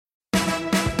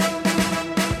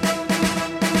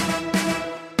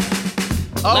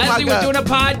Oh, Leslie, my God. we're doing a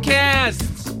podcast.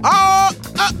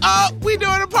 We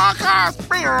doing a podcast.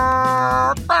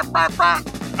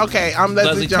 Okay, I'm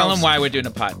Leslie Jones. Tell them why we're doing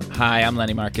a pod. Hi, I'm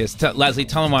Lenny Marcus. Leslie,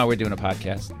 tell them why we're doing a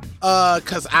podcast.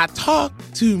 Because I talk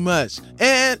too much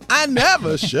and I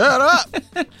never shut up.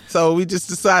 So we just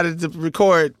decided to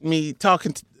record me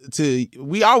talking to.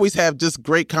 We always have just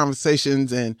great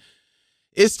conversations, and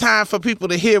it's time for people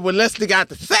to hear what Leslie got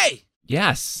to say.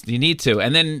 Yes, you need to.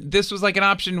 And then this was like an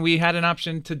option. We had an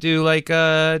option to do like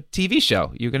a TV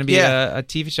show. You're going to be a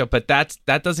TV show, but that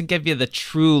doesn't give you the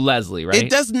true Leslie, right? It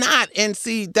does not. And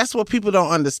see, that's what people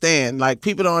don't understand. Like,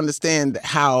 people don't understand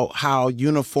how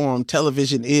uniform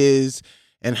television is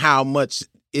and how much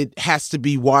it has to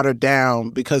be watered down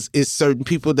because it's certain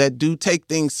people that do take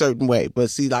things certain way. But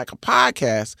see, like a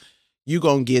podcast, you're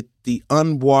going to get the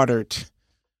unwatered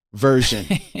version,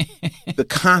 the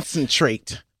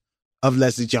concentrate of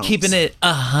Leslie Jones. Keeping it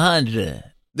 100.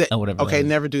 Or whatever. Okay,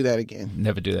 never do that again.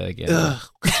 Never do that again.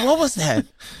 What was that?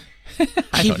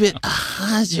 Keep it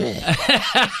 100.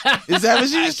 Is that what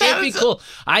you just can't be cool?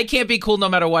 I can't be cool no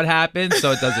matter what happens, so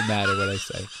it doesn't matter what I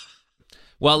say.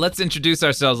 Well, let's introduce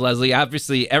ourselves, Leslie.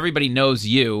 Obviously, everybody knows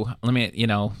you. What haven't you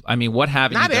done?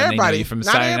 Not everybody. From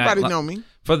Not Saturday everybody Night know me.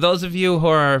 For those of you who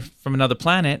are from another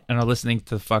planet and are listening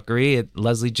to the fcckry,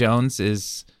 Leslie Jones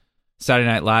is Saturday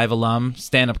Night Live alum,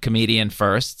 stand-up comedian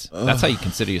first. That's how you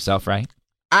consider yourself, right?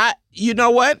 You know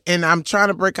what? And I'm trying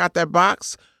to break out that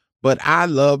box, but I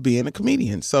love being a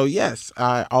comedian. So yes,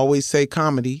 I always say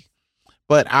comedy,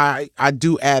 but I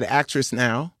do add actress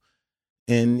now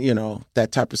and,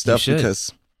 that type of stuff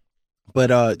because,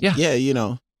 yeah,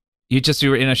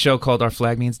 You were in a show called Our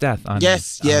Flag Means Death.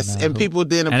 Yes. And people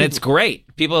didn't. And it's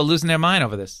great. People are losing their mind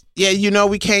over this. Yeah,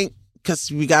 we can't, because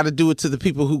we got to do it to the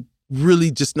people who really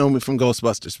just know me from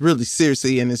Ghostbusters, really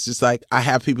seriously. And it's just like, I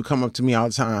have people come up to me all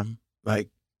the time, like,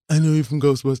 I know you from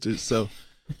Ghostbusters, so.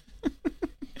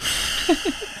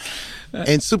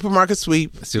 And Supermarket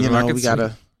Sweep, we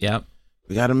gotta, yep,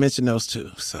 we gotta mention those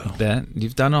two. So that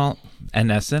you've done all, and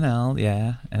SNL,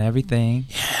 yeah, and everything,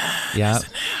 yeah,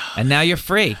 and now you're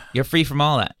free. You're free from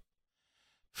all that.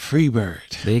 Free bird.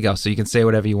 There you go. So you can say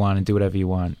whatever you want and do whatever you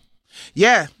want.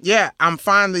 Yeah. I'm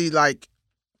finally like.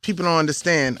 People don't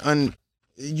understand.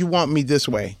 You want me this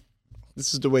way.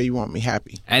 This is the way you want me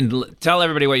happy. And tell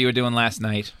everybody what you were doing last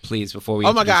night, please, before we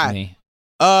introduce me.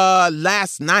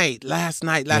 Last night. I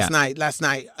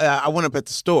went up at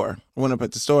the store.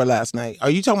 Last night.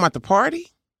 Are you talking about the party?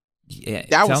 Yeah.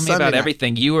 Tell me about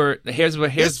everything. You were here's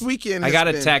this weekend. I got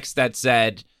a text that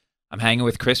said, "I'm hanging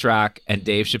with Chris Rock and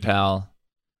Dave Chappelle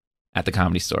at the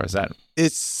Comedy Store." Is that?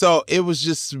 It was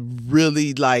just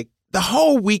really like. The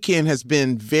whole weekend has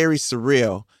been very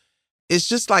surreal. It's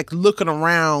just like looking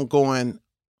around going,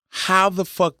 how the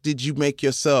fuck did you make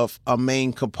yourself a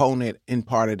main component in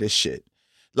part of this shit?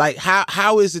 Like,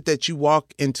 how is it that you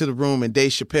walk into the room and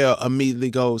Dave Chappelle immediately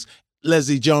goes,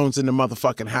 Leslie Jones in the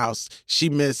motherfucking house. She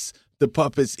missed the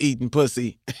puppets eating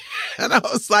pussy. And I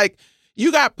was like,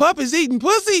 you got puppets eating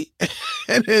pussy?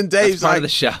 And then Dave's part like, of the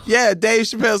show. Yeah, Dave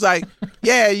Chappelle's like,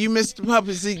 yeah, you missed the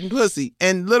puppets eating pussy.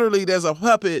 And literally there's a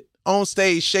puppet on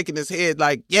stage shaking his head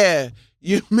like, yeah,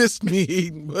 you missed me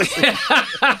eating pussy.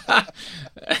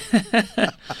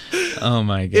 Oh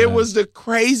my God. It was the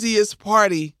craziest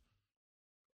party.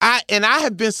 I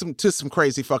have been to some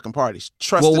crazy fucking parties.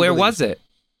 Well, where was it?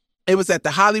 It was at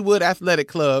the Hollywood Athletic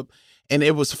Club, and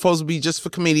it was supposed to be just for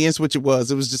comedians, which it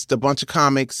was. It was just a bunch of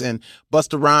comics, and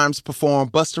Busta Rhymes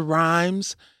performed. Busta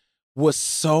Rhymes was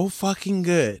so fucking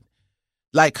good.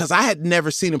 Like, because I had never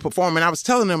seen him perform. And I was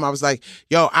telling him, I was like,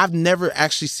 yo, I've never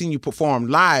actually seen you perform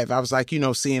live. I was like,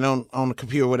 seeing on the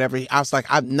computer or whatever. I was like,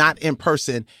 I'm not in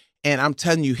person. And I'm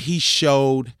telling you, he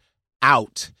showed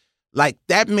out. Like,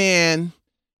 that man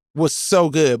was so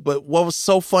good. But what was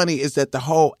so funny is that the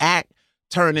whole act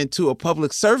turned into a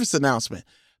public service announcement.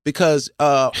 Because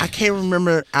I can't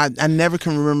remember, I never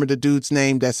can remember the dude's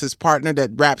name that's his partner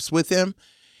that raps with him.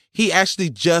 He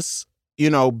actually just,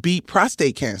 beat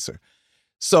prostate cancer.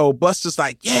 So Busta's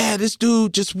like, yeah, this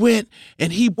dude just went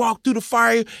and he walked through the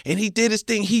fire and he did his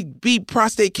thing. He beat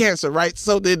prostate cancer, right?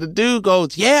 So then the dude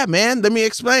goes, yeah, man, let me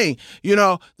explain.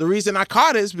 The reason I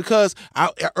caught it is because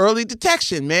early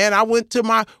detection, man. I went to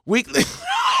my weekly...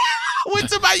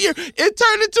 year. It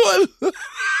turned into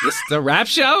This the rap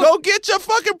show? Go get your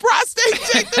fucking prostate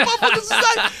checked. And I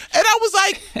was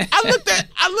like,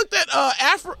 I looked at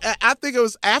I think it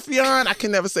was Affion. I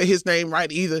can never say his name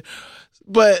right either.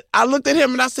 But I looked at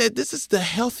him and I said, this is the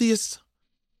healthiest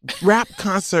rap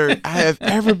concert I have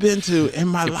ever been to in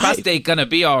my life. Your prostate gonna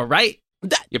be all right.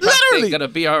 Your prostate gonna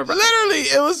be all right. Literally,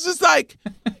 it was just like,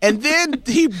 and then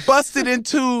he busted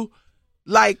into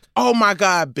Like, oh my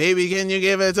God, baby, can you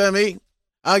give it to me?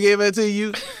 I'll give it to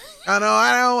you. I know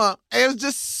I don't want. It was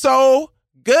just so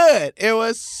good. It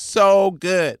was so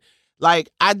good. Like,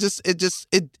 I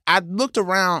looked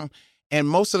around, and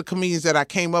most of the comedians that I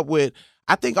came up with,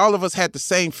 I think all of us had the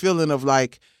same feeling of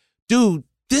like, dude,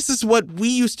 this is what we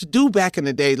used to do back in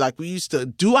the day. Like, we used to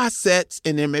do our sets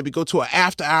and then maybe go to an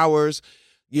after hours,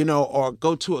 or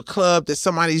go to a club that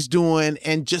somebody's doing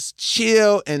and just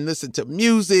chill and listen to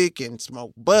music and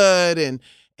smoke bud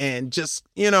and just,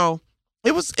 it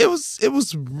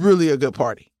was really a good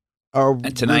party.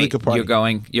 And tonight really good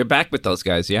party. You're back with those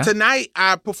guys, yeah? Tonight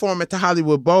I perform at the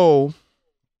Hollywood Bowl,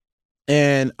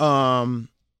 and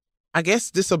I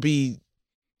guess this will be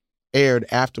aired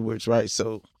afterwards, right?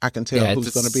 So I can tell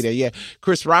who's going to be there. Yeah,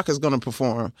 Chris Rock is going to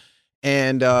perform,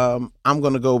 and I'm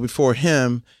going to go before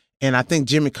him. And I think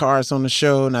Jimmy Carr is on the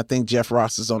show, and I think Jeff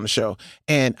Ross is on the show.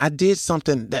 And I did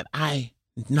something that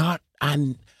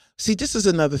see, this is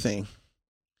another thing.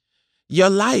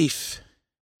 Your life,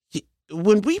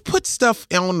 when we put stuff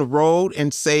on the road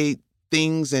and say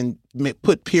things and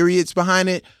put periods behind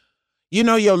it,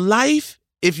 your life,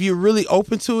 if you're really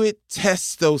open to it,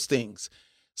 tests those things.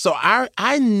 So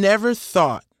I never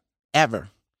thought ever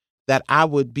that I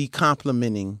would be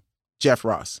complimenting Jeff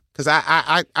Ross, because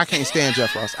I can't stand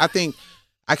Jeff Ross. I think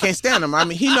I can't stand him. I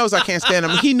mean, he knows I can't stand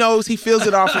him. He knows, he feels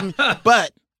it off of me.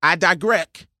 But I digress.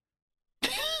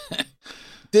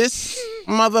 This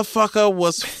motherfucker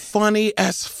was funny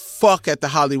as fuck at the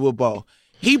Hollywood Bowl.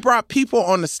 He brought people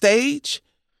on the stage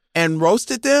and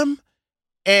roasted them,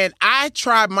 and I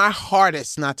tried my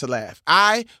hardest not to laugh.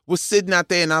 I was sitting out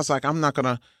there and I was like, I'm not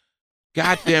gonna.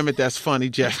 God damn it, that's funny,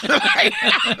 Jeff.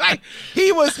 like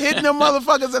he was hitting them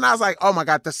motherfuckers, and I was like, oh my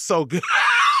God, that's so good.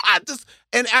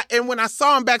 And when I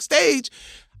saw him backstage,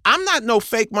 I'm not no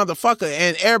fake motherfucker,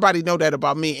 and everybody know that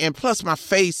about me. And plus, my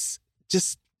face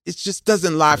just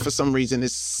doesn't lie for some reason.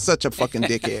 It's such a fucking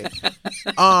dickhead.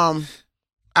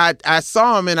 I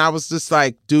saw him and I was just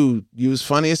like, dude, you was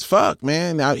funny as fuck,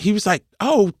 man. Now, he was like,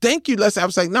 oh, thank you, Leslie. I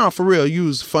was like, no, for real, you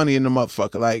was funny in the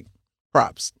motherfucker. Like,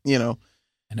 props, I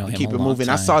know him keep a it long moving.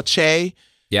 time. I saw Che.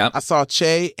 Yeah. I saw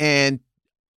Che, and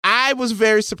I was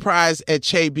very surprised at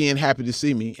Che being happy to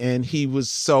see me, and he was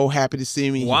so happy to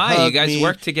see me. Why? You guys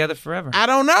worked together forever. I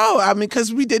don't know. I mean,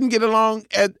 because we didn't get along.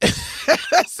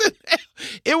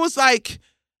 It was like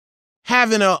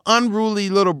having an unruly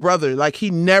little brother. Like,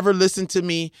 he never listened to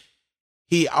me.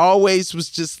 He always was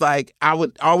just like, I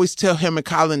would always tell him and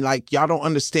Colin, like, y'all don't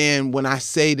understand when I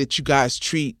say that you guys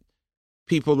treat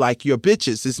people like your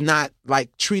bitches. It's not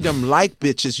like treat them like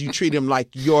bitches. You treat them like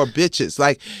your bitches.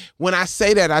 Like, when I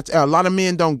say that, a lot of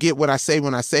men don't get what I say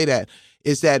when I say that.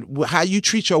 Is that how you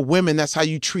treat your women, that's how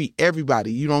you treat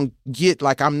everybody. You don't get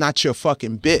like, I'm not your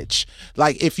fucking bitch.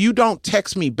 Like, if you don't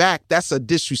text me back, that's a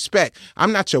disrespect.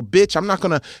 I'm not your bitch. I'm not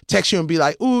going to text you and be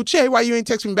like, ooh, Che, why you ain't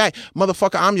text me back?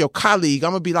 Motherfucker, I'm your colleague.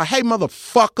 I'm going to be like, hey,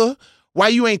 motherfucker, why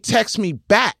you ain't text me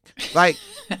back? Like,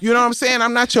 you know what I'm saying?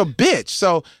 I'm not your bitch.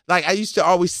 So, like, I used to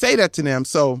always say that to them.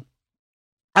 So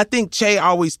I think Che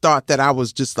always thought that I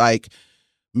was just like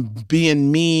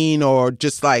being mean or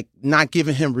just like not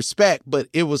giving him respect, but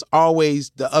it was always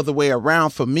the other way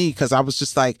around for me, because I was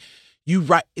just like, you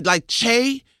right. Like,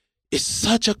 Che is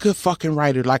such a good fucking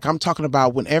writer. Like, I'm talking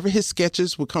about whenever his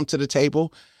sketches would come to the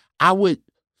table, I would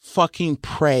fucking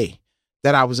pray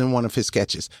that I was in one of his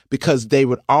sketches, because they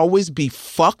would always be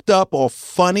fucked up or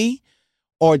funny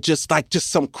or just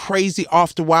some crazy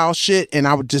off the wild shit. And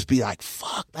I would just be like,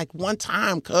 fuck, like one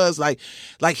time, cuz like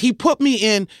he put me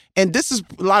in, and this is,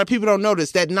 a lot of people don't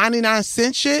notice, that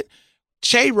 99-cent shit,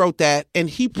 Che wrote that, and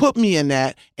he put me in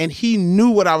that, and he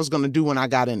knew what I was going to do when I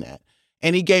got in that.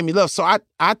 And he gave me love. So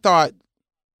I thought.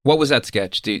 What was that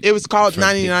sketch, dude? It was called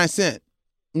 99 Cent.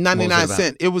 99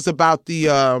 Cent. It was about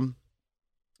the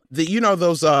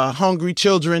those hungry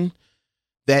children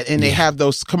they have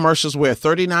those commercials where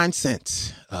 39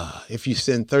 cents. If you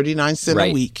send 39 cents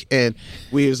a week, and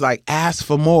we was like, ask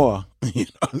for more.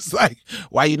 It's like,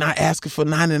 why you not asking for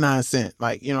 99 cents?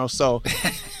 Like, so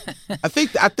I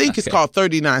think it's called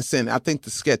 39 cents. I think the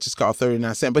sketch is called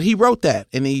 39 cents. But he wrote that,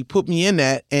 and he put me in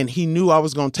that, and he knew I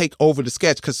was going to take over the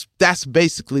sketch, because that's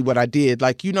basically what I did.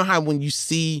 Like, you know how when you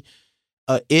see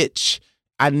a itch,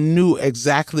 I knew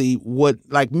exactly what,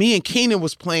 like, me and Keenan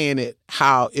was playing it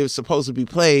how it was supposed to be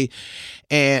played.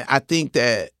 And I think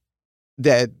that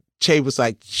Che was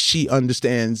like, she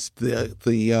understands the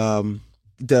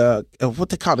what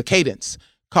they call the cadence,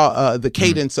 the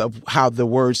cadence of how the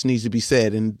words needs to be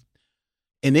said. And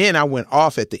And then I went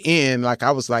off at the end. Like,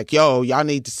 I was like, yo, y'all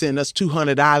need to send us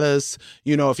 $200,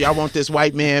 if y'all want this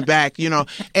white man back,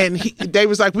 And they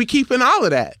was like, we keeping all of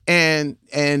that. And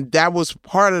that was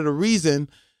part of the reason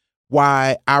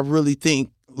why I really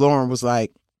think Lauren was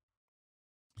like,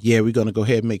 yeah, we're going to go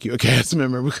ahead and make you a cast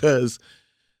member because,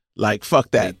 like,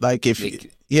 fuck that.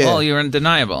 Well, you're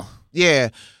undeniable. Yeah.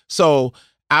 So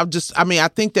I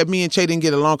think that me and Che didn't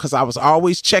get along because I was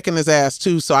always checking his ass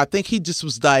too. So I think he just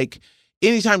was like,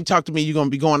 anytime you talk to me, you're going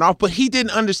to be going off. But he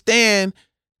didn't understand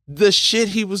the shit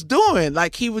he was doing.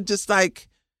 Like, he would just like,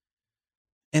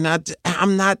 and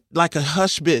I'm not like a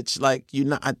hush bitch. Like,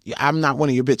 I'm not one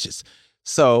of your bitches.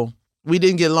 So we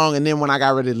didn't get along. And then when I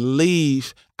got ready to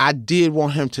leave, I did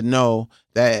want him to know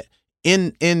that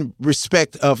in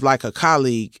respect of like a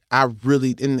colleague, I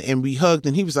really, and we hugged,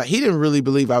 and he was like, he didn't really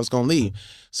believe I was going to leave.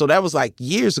 So that was like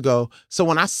years ago. So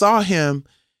when I saw him,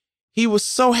 he was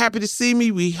so happy to see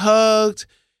me. We hugged.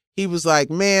 He was like,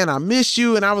 man, I miss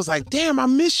you. And I was like, damn, I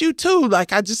miss you too.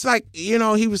 Like, I just like, he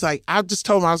was like, I just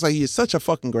told him, I was like, you're such a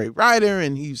fucking great writer.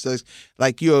 And he was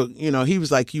like, he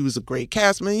was like, you was a great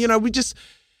castman. We just,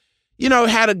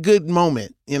 had a good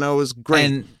moment. It was great.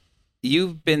 And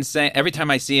you've been saying, every time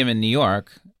I see him in New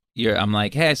York, I'm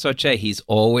like, hey, I saw Che. He's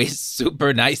always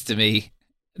super nice to me,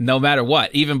 no matter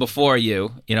what, even before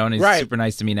you, and he's super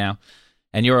nice to me now.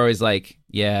 And you're always like,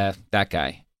 yeah, that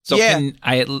guy. So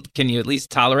can you at least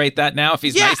tolerate that now if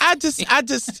he's nice? Yeah, I just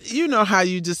how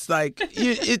you just like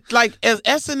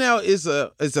SNL is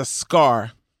a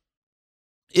scar.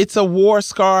 It's a war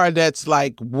scar that's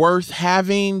like worth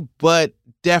having, but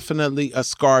definitely a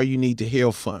scar you need to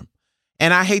heal from.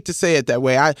 And I hate to say it that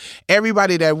way.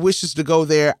 Everybody that wishes to go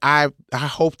there, I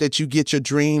hope that you get your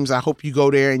dreams. I hope you go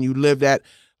there and you live that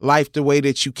life the way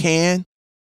that you can.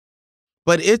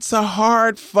 But it's a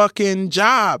hard fucking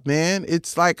job, man.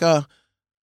 It's like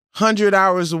 100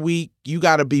 hours a week. You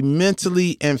got to be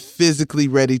mentally and physically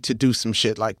ready to do some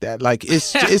shit like that. Like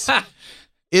it's not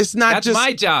That's just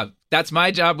my job. That's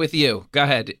my job with you. Go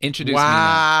ahead, introduce me.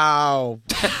 Wow,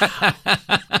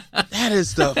 that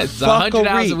is the it's 100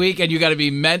 hours a week, and you got to be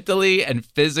mentally and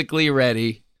physically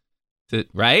ready to.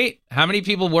 Right? How many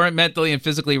people weren't mentally and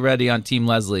physically ready on Team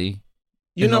Leslie?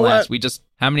 You know what?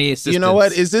 How many assistants? You know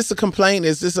what? Is this a complaint?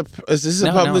 Is this a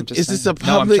public? Is this a public?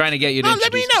 No, I'm trying to get you to. No,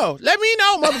 let me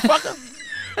know, motherfucker.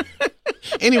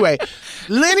 Anyway,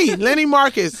 Lenny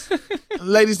Marcus,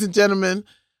 ladies and gentlemen,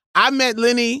 I met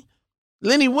Lenny.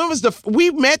 Lenny, when was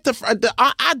we met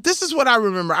this is what I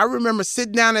remember. I remember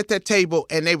sitting down at that table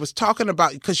and they was talking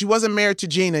about, because she wasn't married to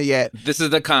Gina yet. This is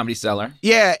the Comedy Cellar.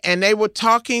 Yeah, and they were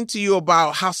talking to you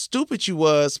about how stupid you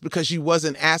was because you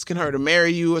wasn't asking her to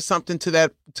marry you or something to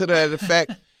that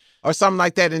effect or something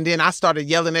like that. And then I started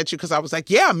yelling at you because I was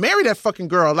like, yeah, marry that fucking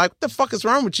girl. Like, what the fuck is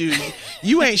wrong with you?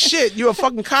 You ain't shit. You a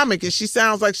fucking comic and she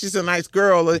sounds like she's a nice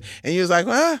girl. And you was like,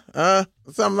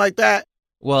 something like that.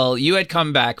 Well, you had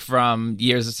come back from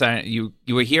years of silence. You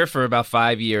were here for about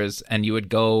 5 years, and you would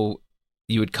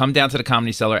come down to the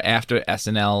Comedy Cellar after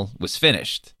SNL was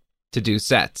finished to do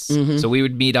sets. Mm-hmm. So we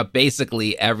would meet up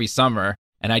basically every summer,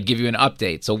 and I'd give you an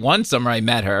update. So one summer I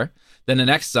met her. Then the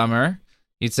next summer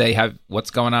you'd say,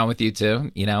 what's going on with you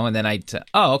two? And then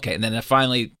okay. And then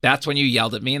finally, that's when you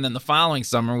yelled at me. And then the following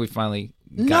summer we finally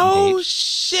got engaged.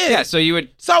 Shit. Yeah. So you would.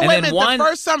 So wait a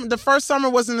minute. The first summer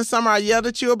wasn't the summer I yelled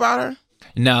at you about her?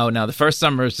 No. The first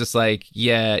summer was just like,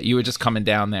 yeah, you were just coming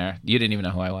down there. You didn't even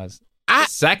know who I was. The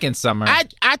second summer,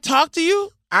 I talked to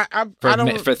you.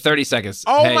 For 30 seconds.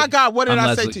 Oh hey, my God! What did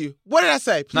I say Leslie. to you? What did I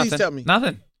say? Please tell me.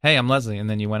 Nothing. Hey, I'm Leslie, and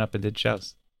then you went up and did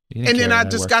shows. And then I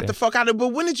just got the fuck out of it. But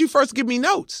when did you first give me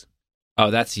notes?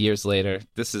 Oh, that's years later.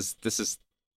 This is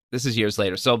years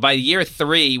later. So by year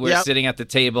 3, we're sitting at the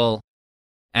table,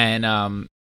 and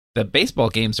the baseball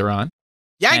games are on.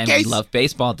 Yankees. And we love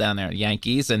baseball down there.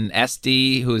 Yankees. And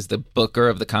SD, who is the booker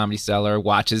of the Comedy Cellar,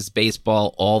 watches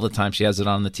baseball all the time. She has it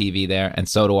on the TV there, and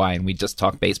so do I. And we just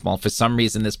talk baseball. For some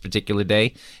reason, this particular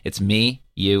day, it's me,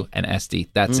 you, and SD.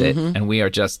 That's it. And we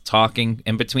are just talking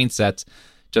in between sets.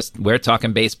 We're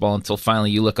talking baseball until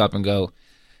finally you look up and go,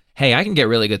 hey, I can get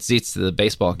really good seats to the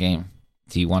baseball game.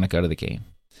 Do you want to go to the game?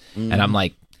 And I'm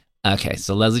like, okay,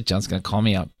 so Leslie Jones is going to call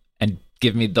me up and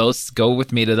go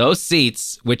with me to those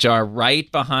seats, which are right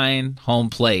behind home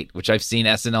plate, which I've seen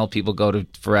SNL people go to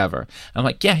forever. I'm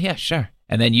like, yeah, sure.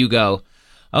 And then you go,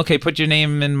 okay, put your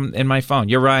name in my phone.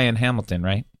 You're Ryan Hamilton,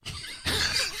 right?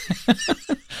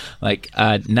 Like,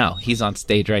 no, he's on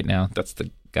stage right now. That's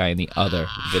the guy in the other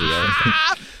video.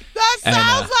 That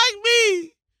sounds like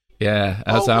me. Yeah,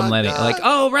 that's how I'm Lenny. God. Like,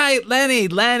 oh, right,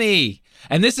 Lenny.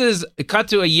 And this is cut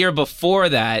to a year before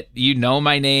that. You know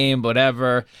my name,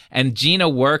 whatever. And Gina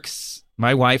works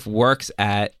my wife works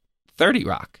at 30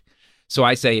 Rock. So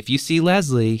I say, if you see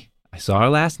Leslie, I saw her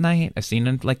last night. I've seen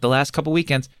her like the last couple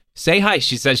weekends. Say hi.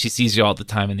 She says she sees you all the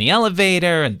time in the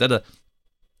elevator and da-da.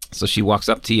 So she walks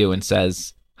up to you and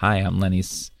says, hi, I'm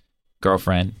Lenny's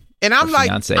girlfriend. And I'm like,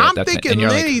 I'm thinking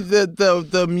Lenny, like,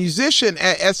 the musician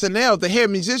at SNL, the head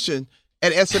musician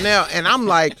at SNL. And I'm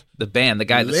like. The band, the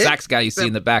guy, the sax guy you see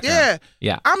in the background.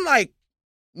 Yeah. I'm like,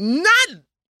 not.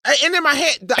 And in my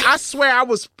head, I swear I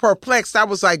was perplexed. I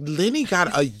was like, Lenny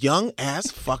got a young ass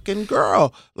fucking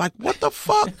girl. Like, what the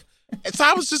fuck? And so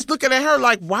I was just looking at her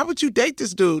like, why would you date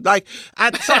this dude? Like,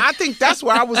 so I think that's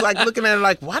where I was like looking at her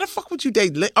like, why the fuck would you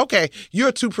date Lenny? Okay,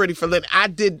 you're too pretty for Lenny. I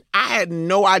had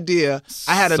no idea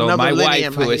I had another Lenny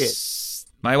in my head.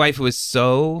 My wife who is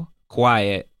so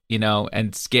quiet, you know,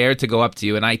 and scared to go up to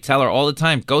you. And I tell her all the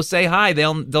time, go say hi.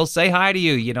 They'll say hi to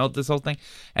you, you know, this whole thing.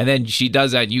 And then she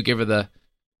does that and you give her the,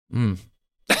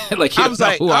 like, you I was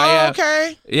like, who I am.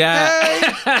 Okay.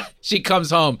 Yeah. Hey. She comes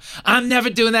home. I'm never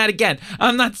doing that again.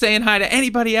 I'm not saying hi to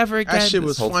anybody ever again. That shit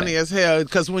was funny as hell.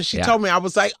 Because when she told me, I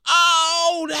was like,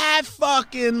 oh, that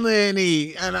fucking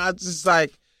Lenny. And I was just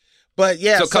like, but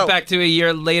yeah. So come back to a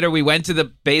year later. We went to the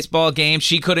baseball game.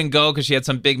 She couldn't go because she had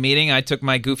some big meeting. I took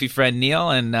my goofy friend Neil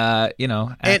and,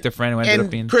 actor friend who ended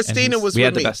up being. Christina was with me. We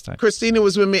had the best time. Christina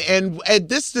was with me. And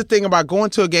this is the thing about going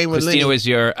to a game with Lenny. Christina was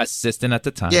your assistant at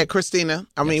the time. Yeah, Christina.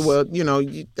 I mean, well, you know,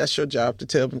 that's your job to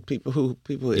tell people who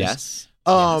people is. Yes.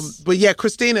 But yeah,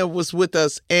 Christina was with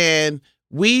us and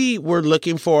we were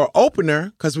looking for an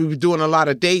opener because we were doing a lot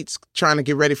of dates trying to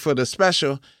get ready for the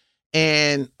special.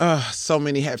 And so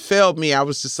many had failed me. I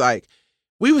was just like,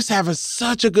 we was having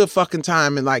such a good fucking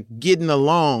time and like getting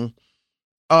along.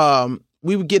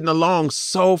 We were getting along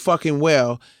so fucking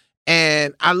well.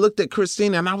 And I looked at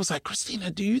Christina and I was like,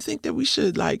 Christina, do you think that we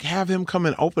should like have him come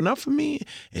and open up for me?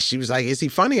 And she was like, is he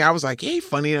funny? I was like, yeah, he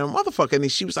funny than a motherfucker. And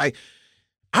she was like,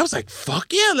 I was like,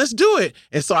 fuck yeah, let's do it.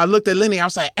 And so I looked at Lenny. I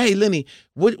was like, hey, Lenny,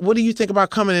 what do you think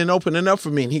about coming and opening up for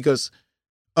me? And he goes,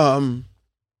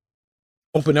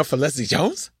 open up for Leslie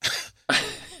Jones?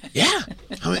 Yeah.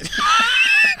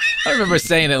 I remember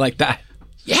saying it like that.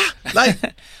 Yeah. Like,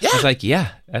 yeah. I was like, yeah,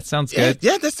 that sounds good.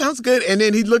 Yeah, that sounds good. And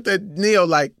then he looked at Neil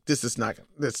like,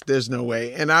 there's no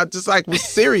way. And I just like was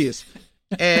serious.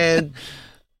 And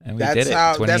that's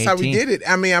how we did it.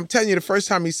 I mean, I'm telling you, the first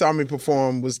time he saw me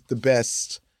perform was the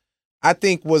best. I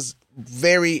think was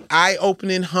very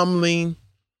eye-opening, humbling,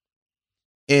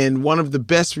 and one of the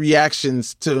best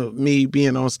reactions to me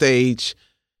being on stage.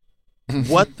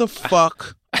 What the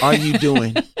fuck are you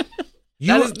doing?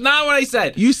 That is not what I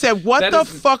said. You said, what the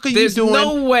fuck are you doing? There's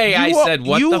no way I said,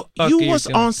 what the fuck are you doing? You was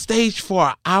on stage for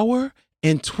an hour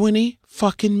and 20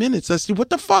 fucking minutes. Let's see, what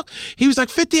the fuck? He was like,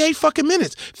 58 fucking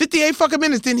minutes. 58 fucking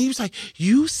minutes. Then he was like,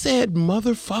 you said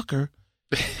motherfucker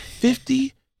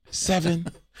 57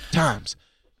 times.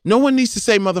 No one needs to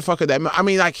say motherfucker that. I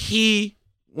mean, like, he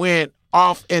went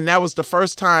off, and that was the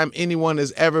first time anyone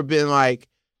has ever been like,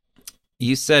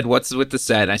 you said, what's with the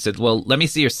set? And I said, well, let me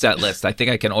see your set list. I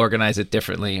think I can organize it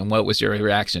differently. And what was your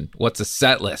reaction? What's a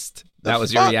set list? That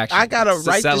was your reaction. I gotta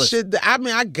write the shit. I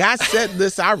mean, I got set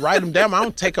lists. I write them down. I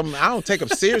don't take them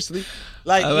seriously.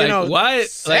 Like, you know,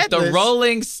 what? Like the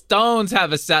Rolling Stones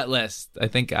have a set list. I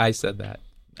think I said that.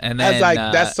 And then,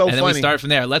 that's so funny. And then we start from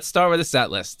there. Let's start with a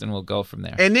set list, and we'll go from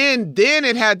there. And then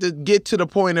it had to get to the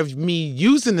point of me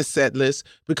using the set list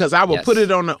because I would put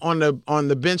it on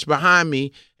the bench behind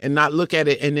me and not look at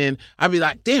it, and then I'd be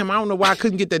like, "Damn, I don't know why I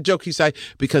couldn't get that joke." He's like,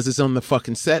 "Because it's on the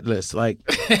fucking set list. Like,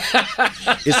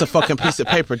 it's a fucking piece of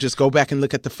paper. Just go back and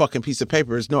look at the fucking piece of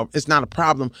paper. It's not a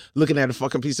problem looking at a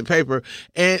fucking piece of paper."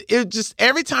 And it just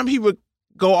every time he would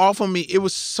go off on me, it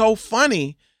was so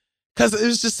funny. Because it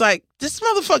was just like, this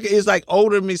motherfucker is like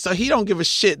older than me, so he don't give a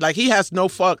shit. Like, he has no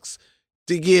fucks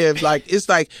to give. Like, it's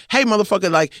like, hey, motherfucker,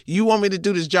 like, you want me to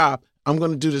do this job? I'm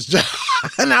going to do this job.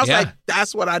 And I was like,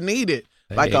 that's what I needed.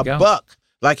 There like a buck.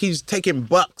 Like, he's taking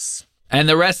bucks. And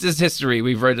the rest is history.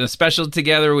 We've written a special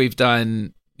together. We've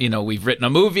done, we've written a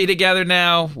movie together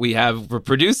now. We're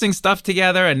producing stuff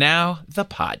together. And now the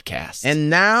podcast.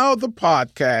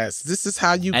 This is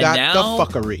how you got the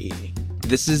fuckery.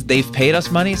 They've paid us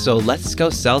money, so let's go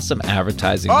sell some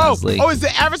advertising, Leslie. Oh, is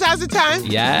it advertising time?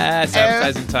 Yes,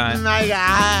 advertising time. Oh, my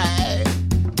God.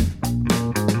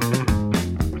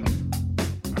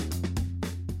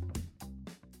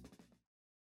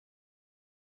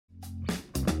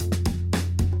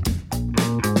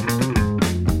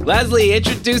 Leslie,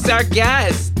 introduce our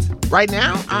guest. Right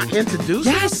now? I introduce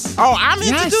him? Yes. Oh, I'm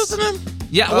introducing him?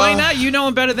 Yeah, why not? You know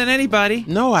him better than anybody.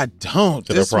 No, I don't.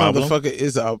 This motherfucker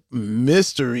is a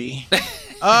mystery.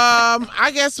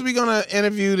 I guess we're gonna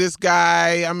interview this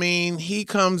guy. I mean, he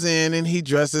comes in and he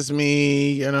dresses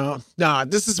me, you know. Nah,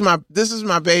 this is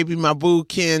my baby, my boo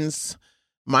Kins,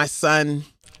 my son.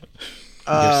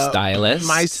 Your stylist.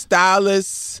 My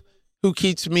stylist who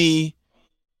keeps me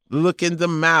looking the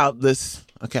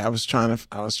mildest. Okay, I was trying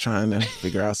to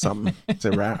figure out something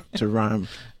to rhyme.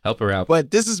 Help her out.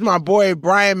 But this is my boy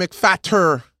Brian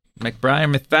McPhatter.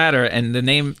 McPhatter, and the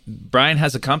name Brian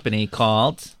has a company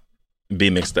called B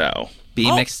McStyle.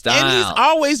 McStyle. And he's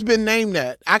always been named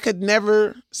that. I could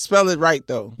never spell it right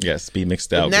though. Yes, B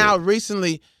McStyle. Now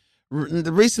recently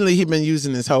he's been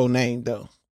using his whole name though.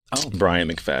 Oh, Brian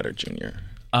McPhatter Jr.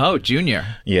 Oh, Junior.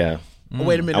 Yeah. Oh,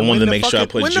 wait a minute. I wanted to make sure I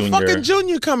put Junior. When the fucking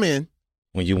Junior come in?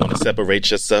 When you want to separate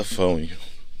yourself from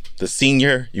the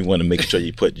senior, you want to make sure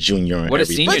you put Junior on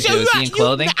everything. What does Senior do? Is he in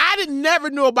clothing? I never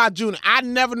knew about Junior. I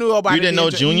never knew about. You didn't know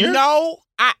Junior? No,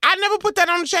 I never put that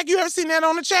on the check. You ever seen that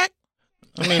on the check?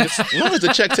 I mean, as long as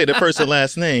the check say the person's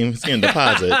last name, it's getting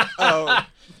deposit. Oh,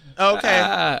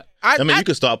 okay. I mean, you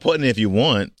can start putting it if you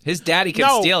want. His daddy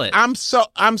can steal it. I'm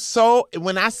so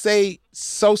when I say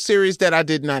so serious that I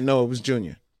did not know it was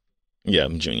Junior. Yeah,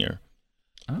 I'm Junior.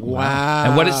 Oh, wow.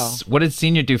 And what did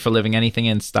Senior do for a living? Anything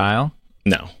in style?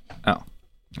 No. Oh,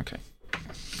 okay.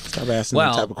 Stop asking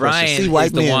that type of Brian question.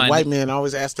 See, white men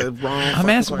always ask the wrong. I'm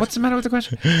asking, what's the matter with the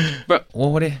question? But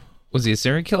was he a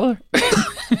serial killer?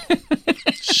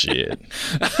 Shit.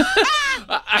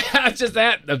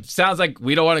 That sounds like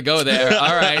we don't want to go there.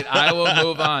 All right, I will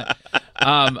move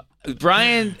on.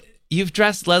 Brian, you've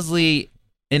dressed Leslie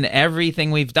in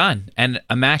everything we've done, and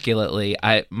immaculately.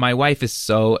 My wife is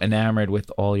so enamored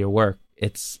with all your work.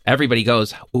 Everybody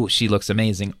goes, "Ooh, she looks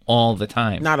amazing" all the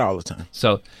time. Not all the time.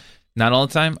 So, not all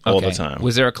the time. Okay. All the time.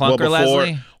 Was there a clunker,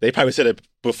 Leslie? They probably said it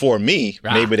before me.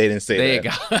 Maybe they didn't say that. There you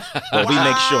go. But we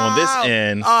make sure on this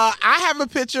end. I have a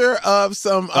picture of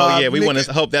some. We want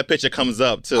to hope that picture comes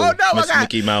up too. Oh no, Miss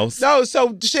Mickey Mouse. No,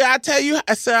 so should I tell you?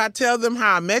 Should I tell them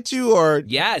how I met you, or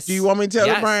yes? Do you want me to tell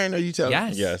them, Brian, or you tell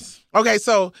them? Yes. Okay,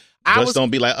 so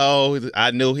don't be like, oh,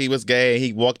 I knew he was gay.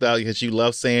 He walked out because you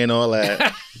love saying all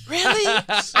that. Really?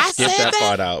 I said that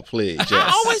part out, please. Yes.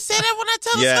 I always say that when I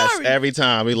tell the story. Yes, every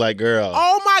time. We like, girl.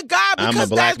 Oh my God, because I'm a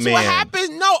black that's man. what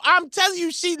happened. No, I'm telling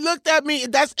you, she looked at me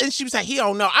and she was like, he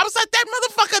don't know. I was like, that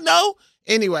motherfucker know.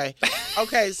 Anyway,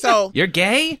 okay, so. You're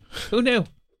gay? Who knew?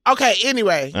 Okay,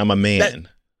 anyway. I'm a man.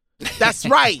 That's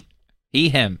right. He,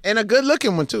 him. And a good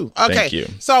looking one too. Okay. Thank you.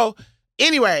 So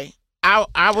anyway,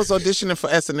 I was auditioning for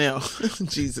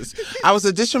SNL. Jesus. I was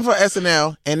auditioning for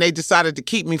SNL and they decided to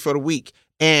keep me for the week.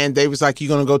 And they was like, you're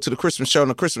going to go to the Christmas show.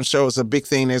 And the Christmas show is a big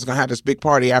thing. They're going to have this big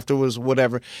party afterwards,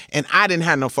 whatever. And I didn't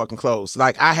have no fucking clothes.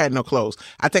 Like, I had no clothes.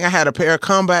 I think I had a pair of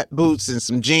combat boots and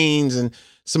some jeans and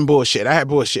some bullshit. I had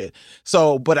bullshit.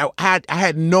 So, but I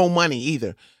had no money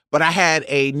either. But I had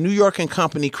a New York &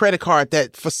 Company credit card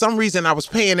that for some reason I was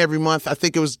paying every month. I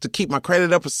think it was to keep my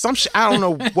credit up or some shit. I don't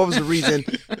know what was the reason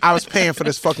I was paying for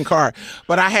this fucking card.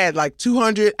 But I had like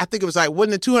 $200. I think it was like,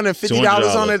 wasn't it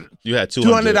 $250 on it? You had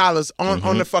 $200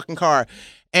 on the fucking card.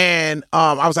 And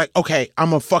I was like, okay, I'm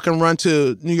going to fucking run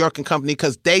to New York & Company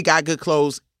because they got good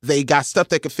clothes. They got stuff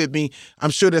that could fit me. I'm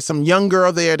sure there's some young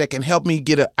girl there that can help me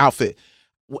get an outfit.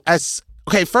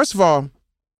 Okay, first of all,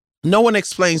 no one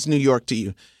explains New York to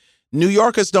you. New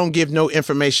Yorkers don't give no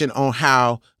information on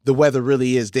how the weather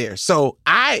really is there. So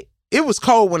it was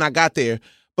cold when I got there,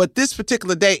 but this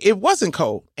particular day, it wasn't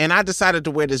cold. And I decided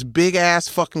to wear this big ass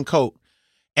fucking coat.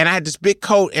 And I had this big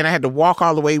coat and I had to walk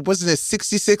all the way. Wasn't it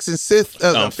 66 and 5th?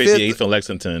 58th and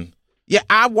Lexington. Yeah,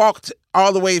 I walked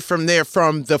all the way from there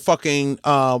from the fucking,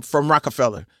 from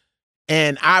Rockefeller.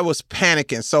 And I was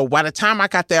panicking. So by the time I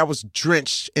got there, I was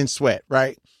drenched in sweat,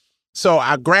 right? So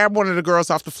I grabbed one of the girls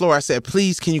off the floor. I said,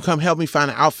 please, can you come help me find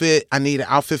an outfit? I need an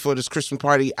outfit for this Christmas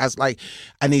party. I was like,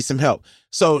 I need some help.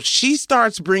 So she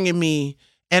starts bringing me,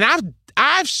 and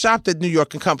I've shopped at New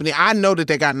York & Company. I know that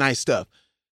they got nice stuff.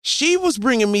 She was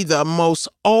bringing me the most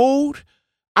old.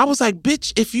 I was like,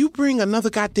 bitch, if you bring another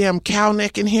goddamn cow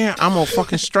neck in here, I'm going to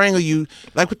fucking strangle you.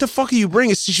 Like, what the fuck are you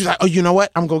bringing? She was like, oh, you know what?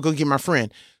 I'm going to go get my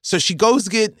friend. So she goes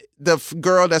get the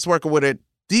girl that's working with her.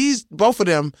 Both of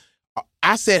them,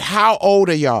 I said, how old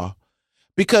are y'all?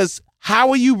 Because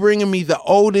how are you bringing me the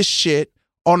oldest shit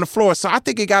on the floor? So I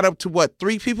think it got up to what,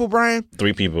 3 people, Brian?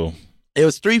 3 people. It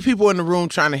was 3 people in the room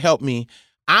trying to help me.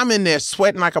 I'm in there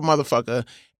sweating like a motherfucker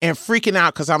and freaking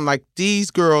out because I'm like,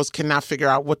 these girls cannot figure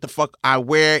out what the fuck I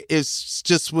wear. I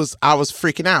was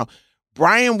freaking out.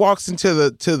 Brian walks into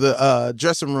the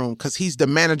dressing room because he's the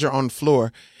manager on the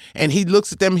floor. And he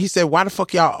looks at them. He said, why the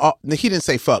fuck y'all? He didn't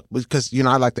say fuck because,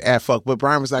 I like to add fuck. But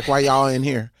Brian was like, why y'all in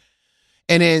here?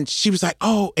 And then she was like,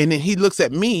 oh, and then he looks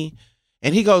at me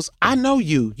and he goes, I know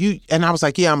you. And I was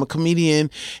like, yeah, I'm a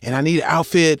comedian and I need an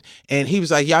outfit. And he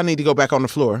was like, y'all need to go back on the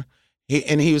floor.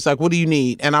 And he was like, what do you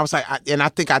need? And I was like, I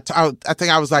think I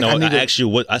was like, no, I asked you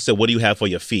what I said. What do you have for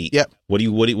your feet? Yep. What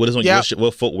is on your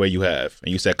what footwear you have?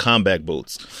 And you said combat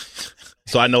boots.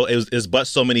 So I know it's but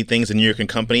so many things in New York and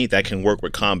Company that can work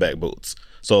with combat boots.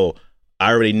 So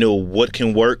I already knew what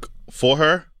can work for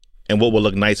her and what will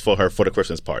look nice for her for the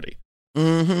Christmas party.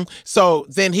 Mm-hmm. So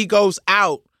then he goes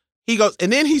out. He goes,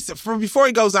 and then before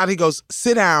he goes out, he goes,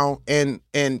 sit down and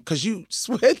cause you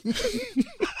sweating.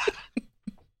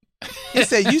 He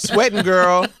said, you sweating,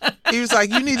 girl. He was like,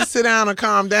 you need to sit down and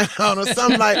calm down or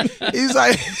something like. He's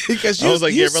like, because I was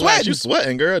like, yeah, sweating. relax, you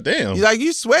sweating, girl. Damn. He's like,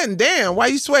 you sweating, damn. Why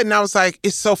you sweating? I was like,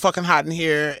 it's so fucking hot in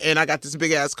here, and I got this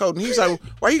big ass coat. And he was like,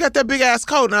 why you got that big ass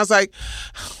coat? And I was like,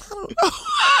 I don't know.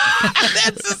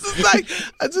 That's just like,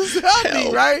 just help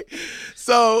me, right?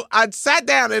 So I sat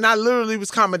down and I literally was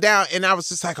calming down, and I was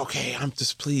just like, okay, I'm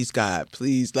just, please, God,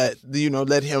 please let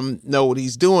him know what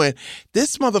he's doing.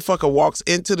 This motherfucker walks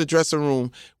into the dressing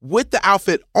room with the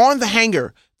outfit on the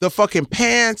hanger, the fucking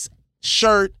pants,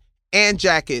 shirt, and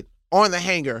jacket on the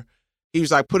hanger. He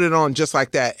was like, put it on just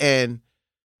like that. And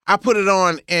I put it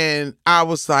on and I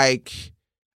was like,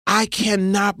 I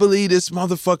cannot believe this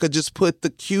motherfucker just put the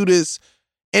cutest.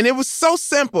 And it was so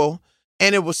simple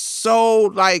and it was so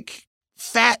like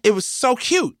fat. It was so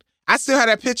cute. I still had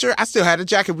that picture. I still had the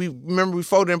jacket. We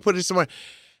folded and put it somewhere.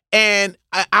 And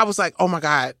I was like, oh my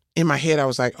God. In my head, I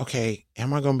was like, okay,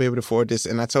 am I going to be able to afford this?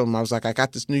 And I told him, I was like, I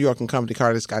got this New York and Company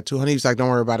card. It's got $200. He was like, don't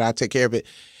worry about it. I'll take care of it.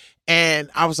 And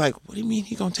I was like, what do you mean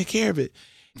he going to take care of it?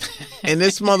 And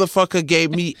this motherfucker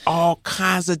gave me all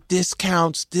kinds of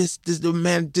discounts. This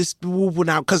moving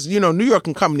out. Because, New York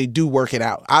and Company do work it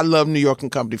out. I love New York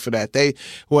and Company for that. There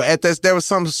were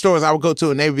some stores I would go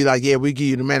to and they'd be like, yeah, we give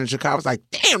you the manager card. I was like,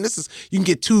 damn, you can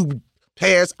get 2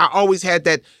 pairs. I always had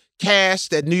that cash,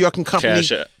 that New York and Company,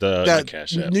 not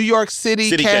cash app. New York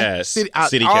City cash. I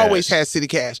City always cash. had City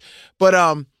Cash. But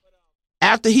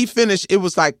after he finished, it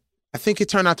was like, I think it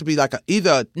turned out to be like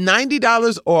either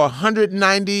 $90 or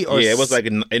 $190 or it was like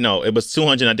it was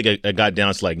 $200. I think it got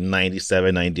down to like $97,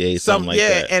 $98, something like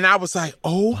that. And I was like,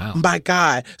 oh my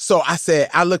God. So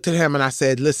I looked at him and I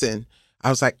said, listen, I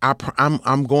was like,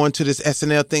 I'm going to this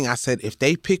SNL thing. I said, if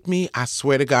they pick me, I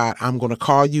swear to God, I'm going to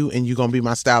call you and you're going to be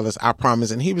my stylist. I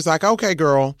promise. And he was like, okay,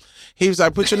 girl. He was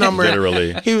like, put your number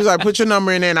Literally. He was like, put your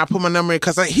number in there. And I put my number in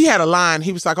because he had a line.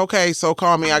 He was like, okay, so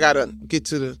call me. I got to get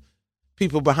to the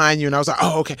people behind you. And I was like,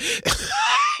 oh, okay.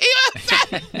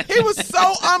 He was so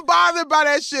unbothered by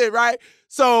that shit, right?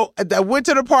 So I went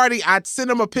to the party. I sent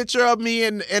him a picture of me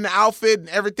in the outfit and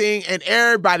everything. And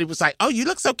everybody was like, oh, you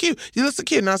look so cute. You look so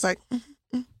cute. And I was like,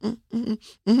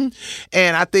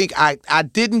 and I think I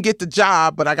didn't get the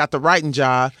job, but I got the writing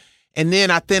job. And then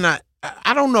I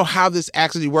don't know how this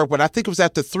actually worked, but I think it was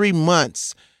after 3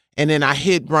 months. And then I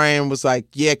hit Brian, was like,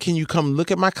 yeah, can you come look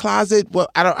at my closet? Well,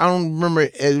 I don't remember.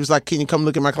 It was like, can you come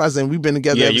look at my closet? And we've been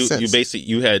together ever since. You basically,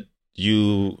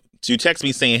 you text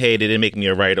me saying, hey, they didn't make me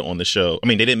a writer on the show. I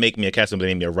mean, they didn't make me a cast member,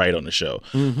 they made me a writer on the show.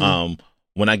 Mm-hmm.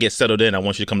 When I get settled in, I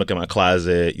want you to come look at my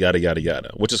closet, yada, yada,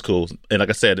 yada, which is cool. And like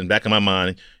I said, in the back of my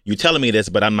mind, you telling me this,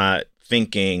 but I'm not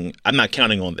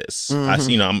counting on this.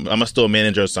 Mm-hmm. I'm a store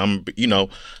manager, so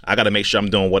I got to make sure I'm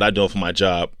doing what I do for my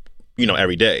job,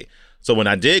 every day. So when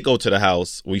I did go to the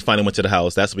house, we finally went to the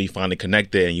house. That's when we finally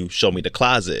connected, and you showed me the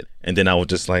closet. And then I was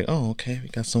just like, "Oh, okay, we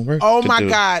got some work." Oh my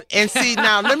God! And see,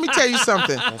 now let me tell you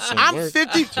something. I'm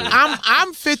 50.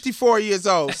 I'm 54 years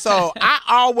old, so I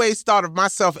always thought of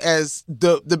myself as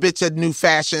the bitch at New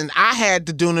Fashion. I had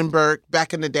the Dunenberg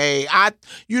back in the day.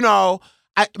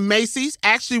 Macy's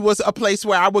actually was a place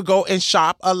where I would go and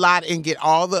shop a lot and get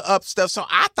all the up stuff. So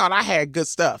I thought I had good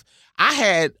stuff. I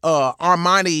had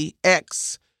Armani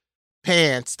X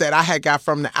pants that I had got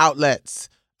from the outlets,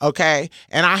 okay?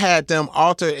 And I had them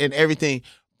altered and everything.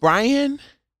 Brian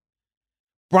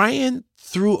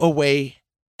threw away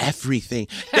everything.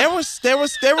 There were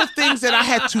things that I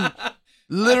had to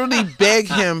literally beg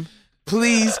him,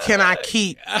 please, can I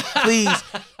keep? Please.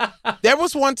 There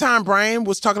was one time Brian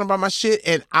was talking about my shit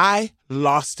and I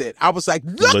lost it. I was like,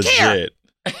 look here.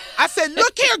 I said,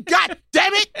 look here, God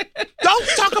damn it. Don't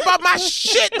talk about my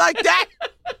shit like that.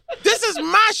 This is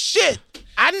my shit.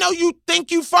 I know you think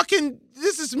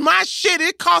this is my shit.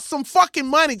 It costs some fucking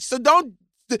money. So don't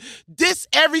diss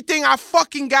everything I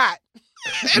fucking got.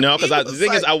 No, because the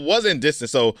thing is, I wasn't distant.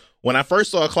 So when I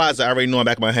first saw a closet, I already knew in the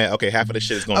back of my head, okay, half of the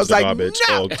shit is going to the garbage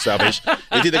or Salvation.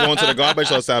 It's either going to the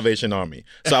garbage or Salvation Army.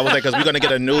 So I was like, because we're going to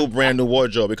get a brand new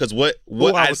wardrobe. Because what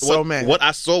I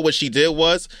saw what she did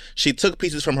was she took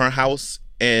pieces from her house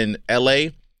in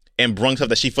L.A. and brung stuff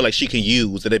that she feel like she can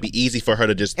use, that it'd be easy for her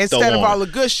to just instead throw on. of all the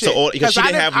good shit. So because she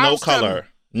didn't have no color.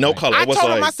 No color. I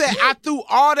told him, I said, I threw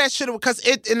all that shit because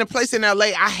in the place in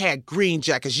L.A., I had green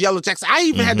jackets, yellow jackets. I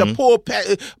even had to pull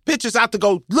pictures out to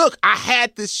go, look, I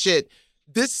had this shit.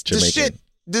 This shit.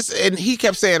 And he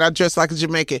kept saying I dressed like a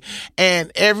Jamaican. And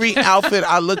every outfit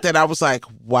I looked at, I was like,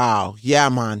 wow, yeah,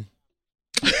 man.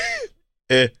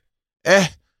 The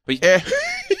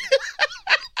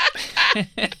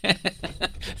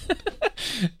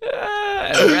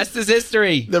rest is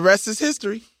history. The rest is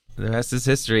history. The rest is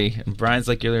history. And Brian's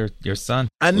like your son.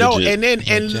 I know. Legit.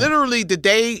 And literally the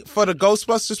day for the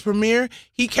Ghostbusters premiere,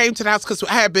 he came to the house because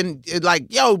I had been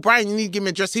like, yo, Brian, you need to give me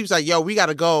a dress. He was like, yo, we got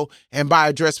to go and buy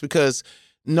a dress because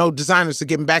no designers are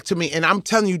getting back to me. And I'm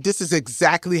telling you, this is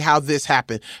exactly how this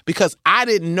happened because I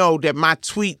didn't know that my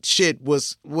tweet shit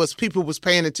was people was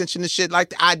paying attention to shit like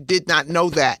that. I did not know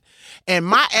that. And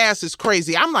my ass is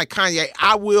crazy. I'm like Kanye.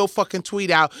 I will fucking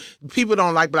tweet out. People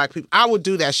don't like black people. I would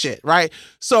do that shit, right?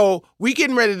 So we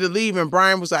getting ready to leave, and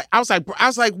Brian was like, I was like,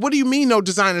 what do you mean no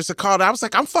designers are called? I was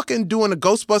like, I'm fucking doing a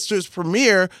Ghostbusters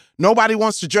premiere. Nobody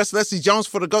wants to dress Leslie Jones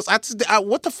for the ghost.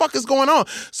 What the fuck is going on?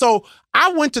 So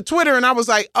I went to Twitter and I was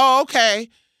like, oh, okay.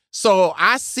 So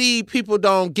I see people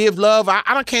don't give love.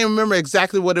 I can't remember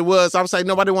exactly what it was. I was like,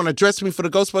 nobody want to dress me for the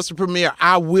Ghostbuster premiere.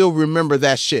 I will remember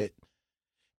that shit.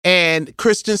 And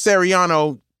Christian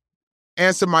Siriano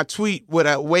answered my tweet with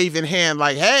a waving hand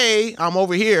like, hey, I'm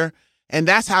over here. And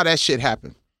that's how that shit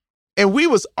happened. And we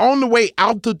was on the way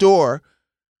out the door.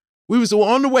 We was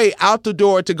on the way out the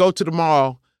door to go to the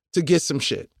mall to get some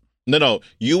shit. No.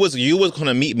 You was going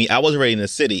to meet me. I was already in the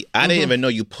city. I didn't even know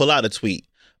you pull out a tweet.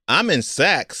 I'm in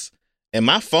Saks and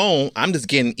my phone, I'm just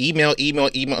getting email.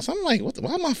 So I'm like,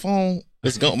 why my phone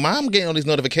is going? I'm getting all these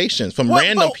notifications from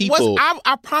random people.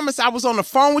 I promise I was on the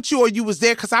phone with you or you was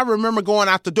there because I remember going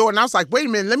out the door and I was like, wait a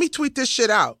minute, let me tweet this shit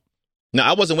out. No,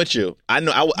 I wasn't with you. I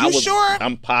know. I was sure?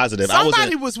 I'm positive.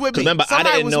 Somebody was with me. Remember, I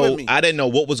didn't know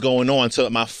what was going on until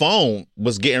my phone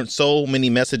was getting so many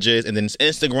messages and then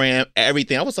Instagram,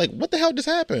 everything. I was like, what the hell just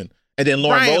happened? And then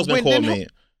Lauren Roseman called me.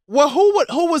 Well,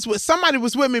 who was with? Somebody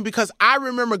was with me because I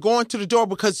remember going to the door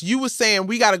because you were saying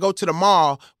we got to go to the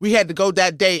mall. We had to go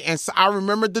that day. And so I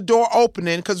remember the door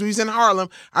opening because we was in Harlem.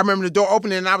 I remember the door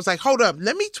opening and I was like, hold up,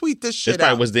 let me tweet this shit out. It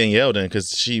probably was Danielle then because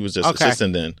she was just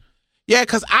assisting then. Yeah,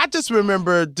 because I just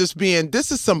remember just being,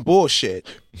 this is some bullshit.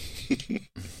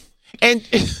 And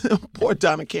poor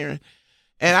Donna Karen.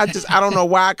 And I don't know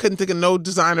why I couldn't think of no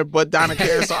designer but Donna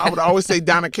Karen. So I would always say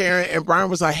Donna Karen. And Brian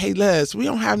was like, hey, Les, we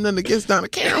don't have nothing against Donna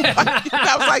Karen.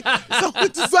 I was like, so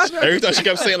what designer? Every time she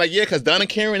kept saying like, yeah, because Donna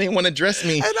Karen didn't want to dress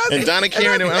me. And Donna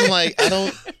Karen, I'm like,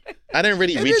 I didn't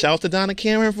really reach out to Donna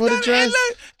Karen for the dress.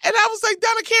 And I was like,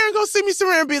 Donna Karen go see me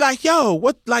somewhere and be like, yo,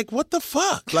 what the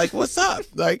fuck? Like, what's up?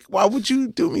 Like, why would you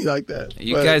do me like that?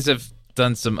 You guys have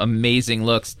done some amazing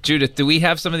looks. Judith, do we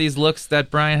have some of these looks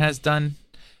that Brian has done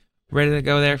ready to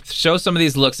go there? Show some of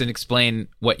these looks and explain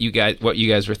what you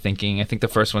guys were thinking. I think the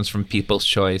first one's from People's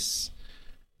Choice.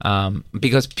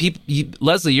 Because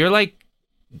Leslie, you're like,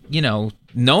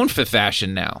 known for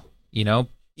fashion now,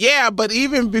 Yeah, but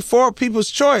even before People's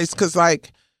Choice, because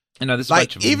like, this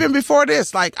like even before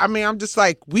this, like, I mean, I'm just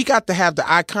like, we got to have the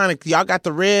iconic. Y'all got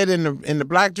the red and the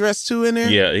black dress too in there.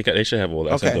 Yeah, they should have all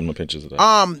that. Okay. I sent them pictures of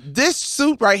that. This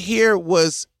suit right here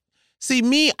was, see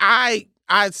me, I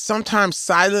sometimes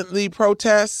silently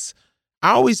protest.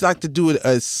 I always like to do it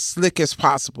as slick as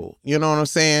possible. You know what I'm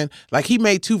saying? Like he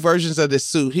made two versions of this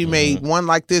suit. He made one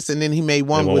like this, and then he made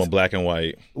one with black and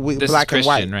white. With this black is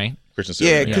Christian, and white, right? Christian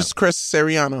Siriano. Yeah, Chris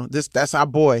Siriano. That's our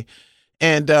boy.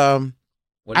 And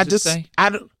what does it say?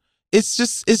 It's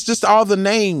just all the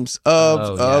names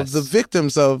of the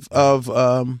victims of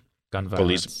gun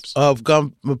violence.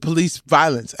 Police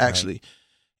violence actually. Right.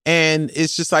 And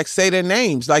it's just like, say their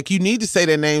names. Like you need to say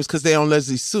their names because they're on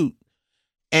Leslie's suit.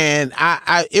 And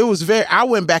I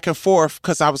went back and forth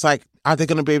because I was like, are they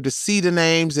going to be able to see the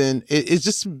names? And it's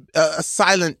just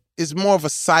it's more of a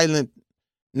silent,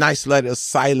 nice letter, a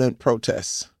silent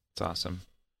protest. It's awesome.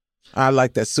 I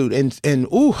like that suit. And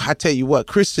I tell you what,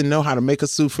 Christian know how to make a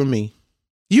suit for me.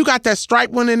 You got that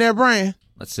striped one in there, Brian?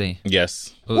 Let's see.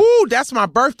 Yes. Ooh, that's my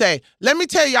birthday. Let me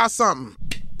tell y'all something.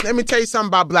 Let me tell you something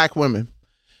about black women.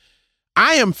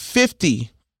 I am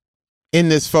 50 in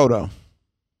this photo.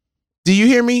 Do you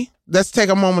hear me? Let's take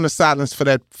a moment of silence for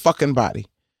that fucking body.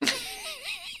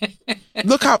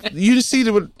 Look how you see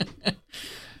the.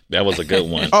 That was a good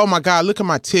one. Oh my God! Look at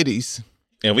my titties.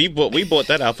 And we bought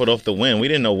that outfit off the whim. We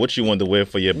didn't know what you wanted to wear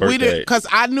for your birthday. Because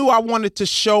I knew I wanted to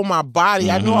show my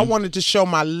body. I knew I wanted to show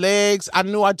my legs. I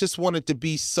knew I just wanted to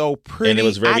be so pretty. And it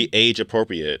was very age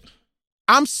appropriate.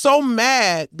 I'm so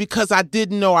mad because I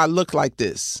didn't know I looked like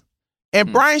this.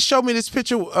 And Brian showed me this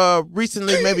picture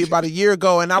recently, maybe about a year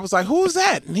ago, and I was like, "Who's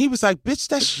that?" And he was like, "Bitch,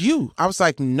 that's you." I was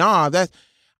like, "Nah,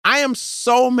 I am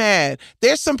so mad."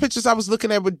 There's some pictures I was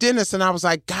looking at with Dennis, and I was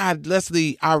like, "God,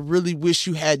 Leslie, I really wish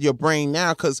you had your brain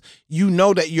now because you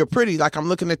know that you're pretty." Like, I'm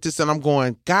looking at this and I'm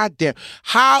going, "God damn,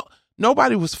 how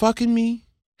nobody was fucking me?"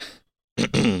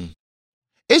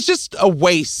 It's just a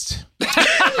waste.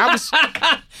 It's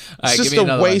just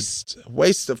a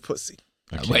waste of pussy.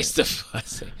 A waste of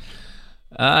pussy.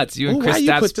 It's you and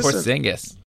Kristaps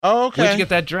Porzingis. Oh, okay. Where'd you get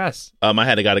that dress? I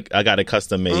got it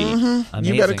custom made. Mm-hmm.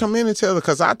 You better come in and tell her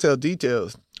because I tell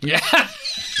details. Yeah.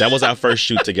 That was our first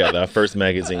shoot together, our first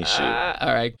magazine shoot.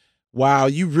 All right. Wow,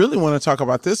 you really want to talk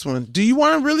about this one? Do you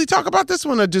want to really talk about this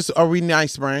one, or just are we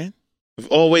nice, Brian?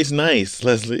 Always nice,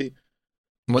 Leslie.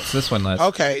 What's this one, Les?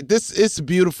 Okay, it's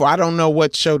beautiful. I don't know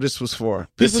what show this was for.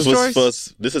 This is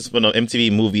for the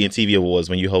MTV Movie and TV Awards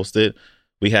when you hosted.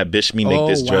 We had Bishme make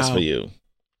this dress for you,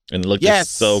 and it looked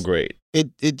just so great.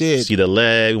 It did. See the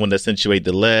leg. We wanted to accentuate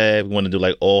the leg. We wanted to do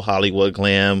like all Hollywood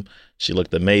glam. She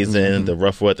looked amazing. The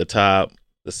ruffle at the top,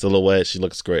 the silhouette. She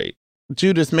looks great.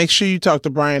 Judith, make sure you talk to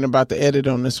Brian about the edit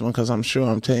on this one because I'm sure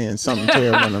I'm telling something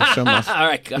terrible.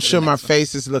 I'm sure my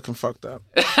face is looking fucked up.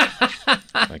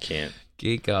 I can't.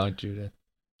 Keep going, Judith.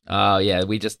 Oh, yeah,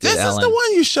 we just did This Ellen. is the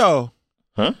one you show.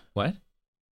 Huh? What?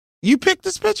 You picked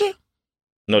this picture?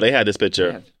 No, they had this picture.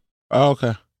 Yeah. Oh,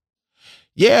 okay.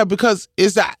 Yeah, because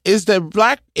is the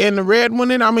black and the red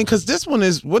one in? I mean, because this one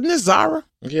wasn't it Zara?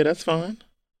 Yeah, that's fine.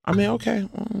 I mean, okay.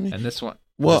 And this one?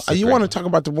 Well, you want to talk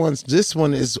about the ones. This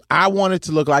one is, I wanted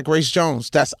to look like Grace Jones.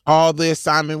 That's all the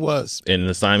assignment was. And the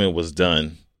assignment was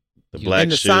done. The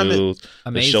black shoes,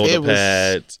 the shoulder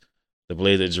pads, the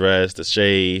blazer dress, the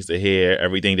shades, the hair,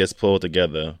 everything just pulled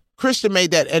together. Christian made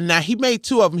that, and now he made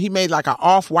two of them. He made like an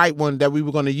off-white one that we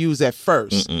were going to use at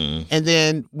first, and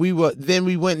then we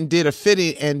went and did a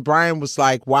fitting, and Brian was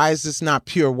like, "Why is this not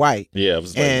pure white?" Yeah, it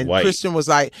was like and white. Christian was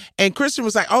like,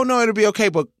 "Oh no, it'll be okay."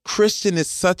 But Christian is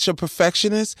such a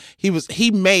perfectionist. He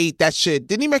made that shit.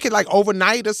 Didn't he make it like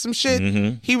overnight or some shit?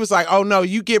 Mm-hmm. He was like, "Oh no,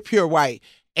 you get pure white."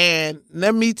 And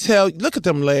let me tell you, look at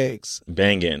them legs.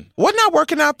 Banging. Wasn't I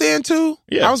working out then too?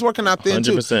 Yeah, I was working out then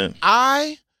 100%. too.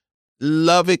 I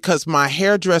love it because my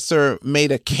hairdresser made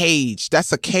a cage.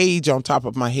 That's a cage on top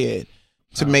of my head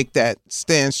to make that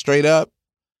stand straight up.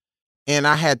 And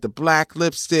I had the black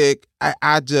lipstick.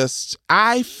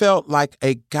 I felt like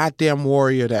a goddamn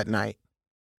warrior that night.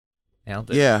 Nailed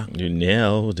it. Yeah. You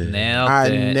nailed it. I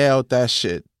nailed that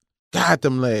shit. God,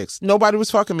 them legs. Nobody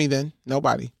was fucking me then.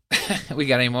 Nobody. We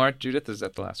got any more, Judith? Is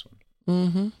that the last one?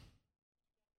 Mm-hmm.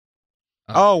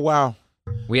 Oh, wow.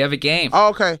 We have a game. Oh,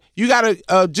 okay. You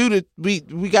gotta, Judith, we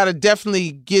gotta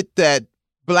definitely get that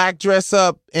black dress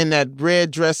up and that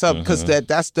red dress up because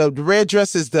that's the red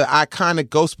dress is the iconic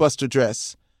Ghostbuster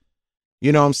dress.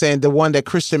 You know what I'm saying? The one that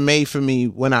Christian made for me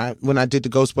when I did the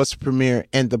Ghostbuster premiere,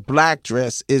 and the black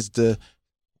dress is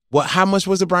how much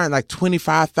was it, Brian? Like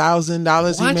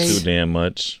 $25,000 he made? Too damn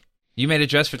much. You made a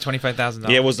dress for $25,000?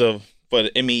 Yeah, it was for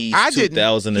the Emmy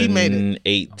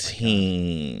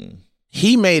 2018.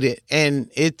 He made it,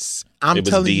 and I'm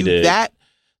telling you that,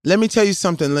 let me tell you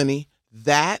something, Lenny,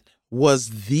 that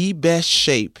was the best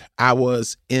shape I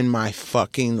was in my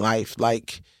fucking life.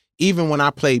 Like, even when I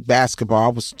played basketball, I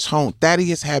was toned.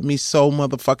 Thaddeus had me so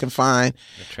motherfucking fine.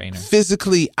 The trainer.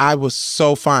 Physically, I was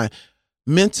so fine.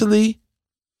 Mentally,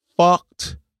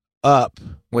 fucked up.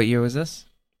 What year was this?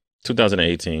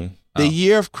 2018. The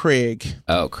year of Craig.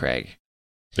 Oh, Craig.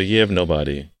 The year of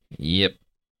nobody. Yep.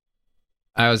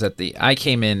 I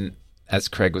came in as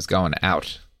Craig was going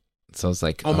out. So I was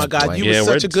like, oh my God, boy. he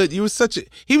was such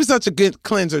a good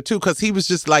cleanser too, because he was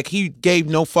just like, he gave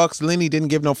no fucks. Lenny didn't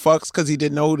give no fucks because he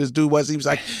didn't know who this dude was. He was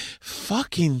like,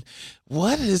 fucking,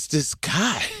 what is this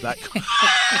guy? Like,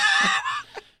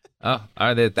 oh,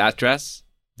 are they that dress?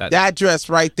 That dress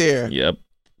right there. Yep.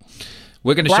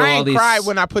 We're gonna show all these. Brian cried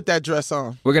when I put that dress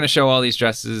on. We're gonna show all these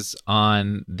dresses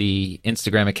on the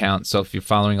Instagram account. So if you're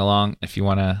following along, if you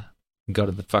want to go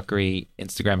to the fcry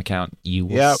Instagram account, you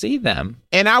will see them.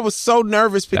 And I was so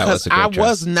nervous because I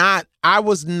was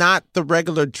not the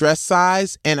regular dress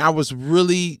size, and I was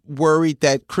really worried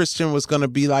that Christian was going to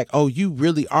be like, "Oh, you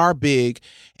really are big."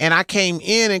 And I came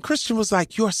in and Christian was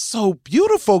like, "You're so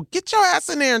beautiful. Get your ass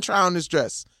in there and try on this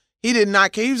dress." He did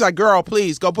not care. He was like, girl,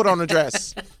 please go put on a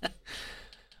dress.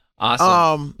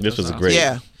 Awesome. This was great.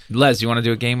 Yeah. Les, you want to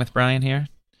do a game with Brian here?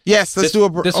 Yes, let's do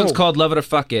a... This one's called Love It or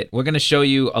Fuck It. We're going to show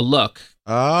you a look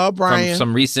Brian. from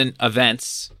some recent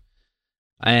events.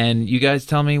 And you guys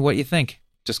tell me what you think.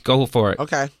 Just go for it.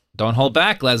 Okay. Don't hold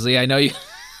back, Leslie. I know you...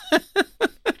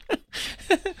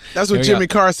 That's what Jimmy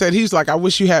Carr said. He was like, I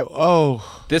wish you had...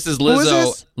 Oh. This is Who is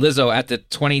Lizzo. this? Lizzo at the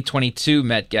 2022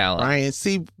 Met Gala. Brian,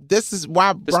 see, this is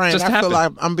why, Brian, just I happened. feel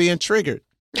like I'm being triggered.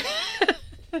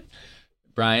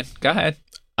 Brian, go ahead.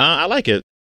 I like it.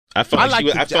 I felt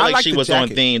like she was on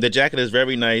jacket. theme. The jacket is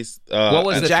very nice. What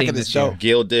was the jacket theme is this year? dope.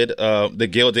 Gilded, the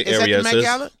gilded Is area. that the Met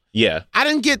Gala? Yeah. I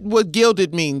didn't get what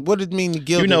gilded mean. What did it mean,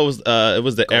 gilded? You know, it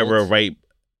was the Gold. era, right?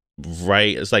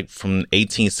 It's like from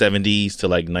 1870s to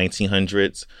like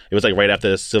 1900s. It was like right after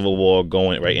the Civil War,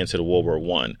 going right into the World War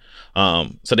One.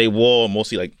 So they wore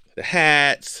mostly like the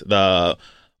hats. The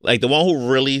one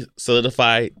who really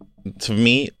solidified to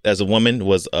me as a woman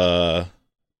was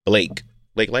Blake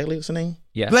Lively. What's her name?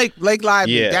 Yeah. Blake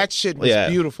Lively. Yeah. That shit was Yeah.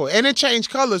 beautiful, and it changed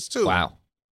colors too. Wow.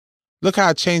 Look how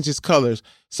it changes colors.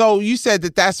 So you said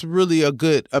that that's really a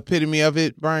good epitome of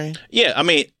it, Brian? Yeah, I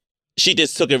mean, she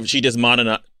just took it. She just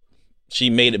modernized. She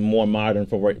made it more modern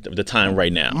for the time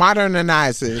right now.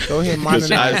 Modernize it. Go ahead, I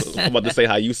modernize. was about to say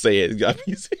how you say it.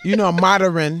 You know,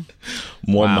 modern.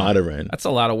 More Wow. modern. That's a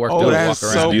lot of work Oh, to walk that's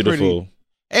around. so Beautiful. pretty.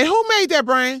 And who made that,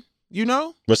 Brian? You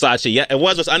know? Versace. Yeah, it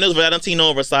was. I knew it was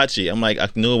Valentino Versace. I'm like, I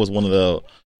knew it was one of the.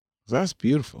 That's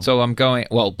beautiful. So I'm going.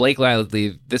 Well, Blake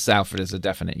Lively. This outfit is a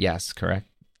definite yes, correct?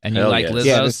 And you Hell like yes. Lizzo's?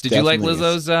 Yeah, this Did you like definitely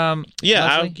is. Lizzo's?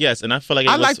 Yeah, Leslie? yes, and I feel like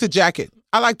I like the jacket.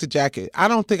 I like the jacket. I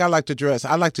don't think I like the dress.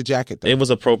 I like the jacket, though. it was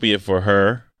appropriate for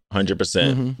her,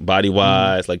 100%. Mhm. Body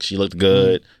wise, like she looked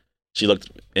good. She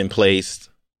looked in place.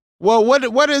 Well,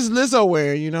 what is Lizzo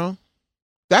wearing, you know?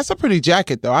 That's a pretty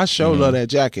jacket, though. I sure love that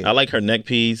jacket. I like her neck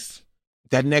piece.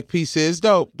 That neck piece is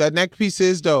dope. I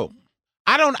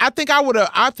think I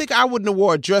wouldn't have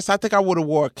wore a dress. I think I would have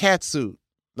wore a cat suit.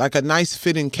 Like a nice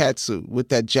fitting cat suit with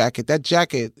that jacket. That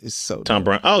jacket is so Tom dope.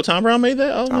 Brown. Oh, Tom Brown made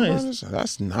that? Oh, Tom nice. Brown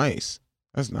that's nice.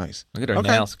 That's nice. Look at her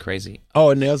Okay. nails, crazy. Oh,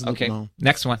 and nails Okay, looking on.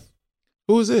 next one.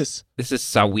 Who is this? This is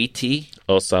Sawiti.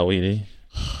 Oh, Saweetie.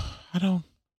 I don't.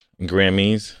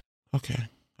 Grammys. Okay.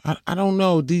 I don't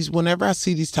know. Whenever I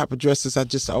see these type of dresses, I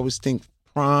just always think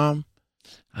prom.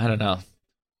 I don't know.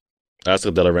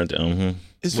 Oscar de la Renta. Mm-hmm.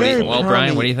 It's What do you- very well, promy.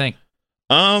 Brian, what do you think?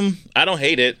 I don't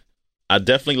hate it. I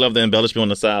definitely love the embellishment on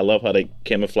the side. I love how they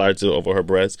camouflage it over her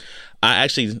breast. I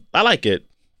like it.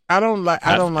 I don't like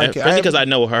it. Especially because I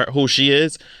know who she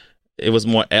is. It's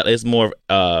more just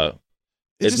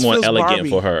elegant Barbie.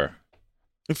 for her.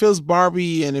 It feels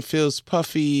Barbie and it feels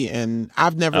puffy, and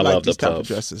I've never I liked love these the type of puff.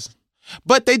 dresses.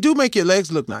 But they do make your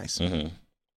legs look nice. Mm-hmm.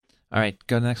 All right,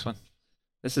 go to the next one.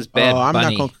 This is Bad I'm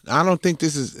Bunny. not gonna. I don't think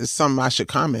this is something I should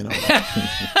comment on.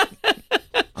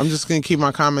 I'm just gonna keep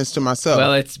my comments to myself.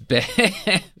 Well, it's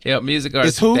bad. Music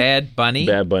artist It's who? Bad Bunny.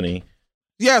 Bad Bunny.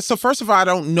 Yeah, so first of all, I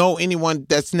don't know anyone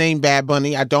that's named Bad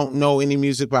Bunny. I don't know any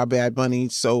music by Bad Bunny.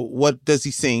 So what does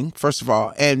he sing, first of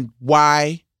all? And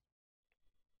why?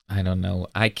 I don't know.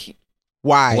 I can't.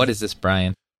 Why? What is this,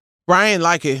 Brian? Brian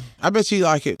like it. I bet you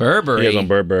like it. Burberry. He is on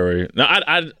Burberry. No,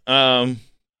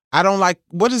 I don't like,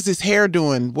 what is this hair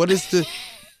doing? What is the,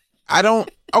 I don't,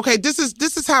 okay, this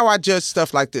is how I judge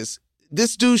stuff like this.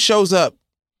 This dude shows up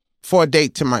for a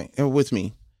date with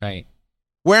me. Right.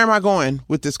 Where am I going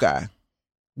with this guy?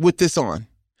 With this on?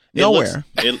 Nowhere.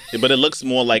 But it looks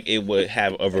more like it would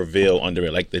have a reveal under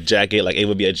it, like the jacket. Like it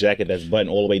would be a jacket that's buttoned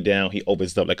all the way down. He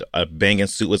opens up like a banging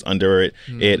suit was under it.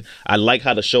 I like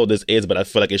how the shoulders is, but I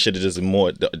feel like it should have just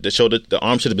more. The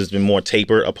arm should have just been more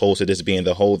tapered, opposed to this being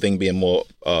the whole thing being more.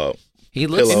 He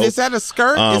looks. Pillow. And is that a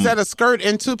skirt? Is that a skirt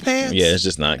and two pants? Yeah, it's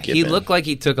just not. He looked like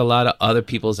he took a lot of other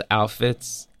people's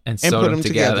outfits and sewed put them them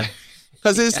together.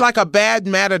 Because it's like a bad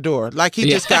matador. Like he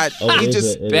just got, he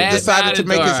just Bad decided to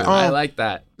make his Matador. own. I like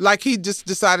that. Like he just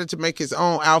decided to make his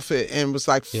own outfit and was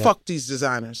like, fuck these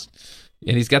designers.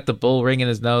 And he's got the bull ring in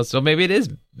his nose, so maybe it is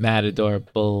Matador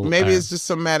bull. Maybe it's just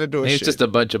some matador maybe shit. it's just a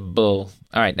bunch of bull.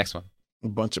 All right, next one. a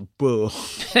bunch of bull.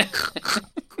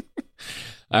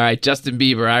 All right, Justin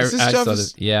Bieber. I saw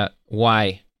this. Yeah.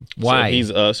 Why? So he's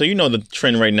so you know the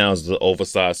trend right now is the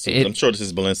oversized suit. I'm sure this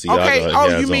is Balenciaga. Okay. he Oh,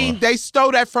 has you mean on. they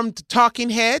stole that from the Talking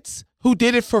Heads, who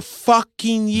did it for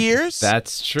fucking years?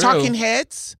 That's true. Talking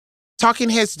Heads. Talking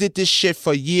Heads did this shit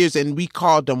for years, and we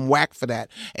called them whack for that.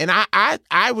 And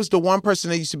I was the one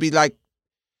person that used to be like,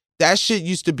 that shit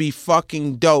used to be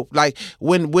fucking dope. Like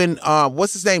when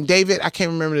what's his name? David? I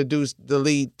can't remember the dude's the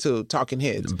lead to Talking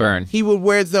Heads. Burn. He would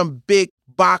wear them big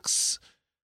box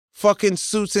fucking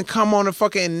suits and come on and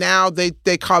fucking, and now they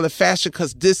call it fashion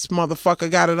because this motherfucker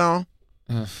got it on.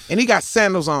 And he got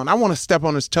sandals on. I want to step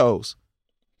on his toes.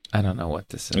 I don't know what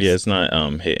this is. Yeah, it's not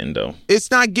hitting though.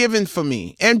 It's not given for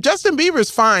me. And Justin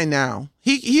Bieber's fine now.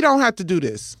 He don't have to do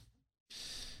this.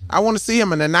 I want to see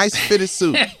him in a nice fitted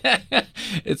suit.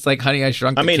 It's like Honey, I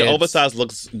Shrunk the I mean, Kids. the oversized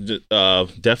looks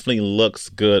definitely looks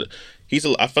good.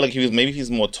 I feel like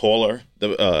he's more taller.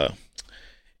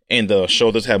 And the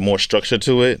shoulders have more structure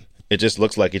to it. It just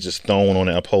looks like it's just thrown on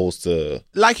it opposed to...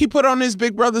 Like he put on his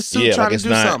Big Brother suit trying to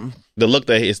do something. The look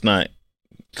that it's not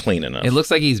clean enough. It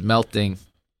looks like he's melting.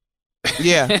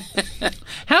 Yeah.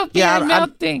 Help me, I'm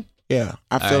melting.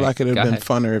 I feel like it would have been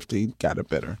funner if he got it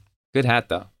better. Good hat,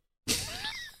 though.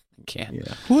 Can't.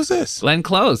 Yeah. Who is this? Glenn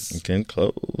Close. Glenn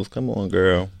Close. Come on,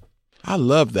 girl. I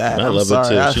love that. I love it,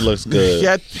 too. She looks good.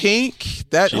 That pink.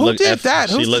 Who did that?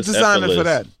 Who's the designer for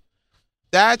that?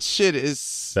 That shit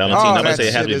is Valentino. I'm gonna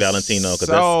say happy Valentino because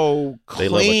so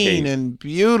clean and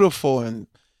beautiful, and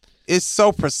it's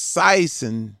so precise,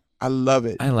 and I love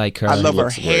it. I like her. I love her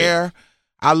hair.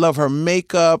 I love her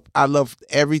makeup. I love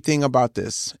everything about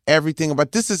this. Everything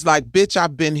about this is like, bitch,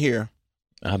 I've been here.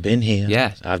 I've been here.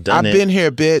 Yeah, I've done it. I've been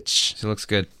here, bitch. She looks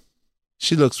good.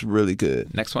 She looks really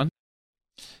good. Next one.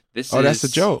 That's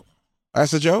a joke.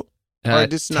 That's a joke.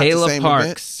 This is not Taylor the same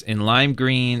Parks event? in lime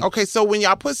green. Okay, so when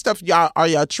y'all put stuff, are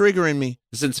y'all triggering me?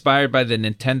 This is inspired by the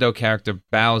Nintendo character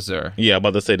Bowser. Yeah, I'm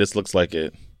about to say this looks like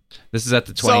it. This is at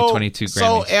the 2022 Grammys.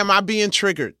 So am I being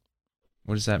triggered?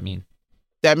 What does that mean?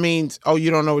 That means, you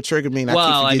don't know what triggered means.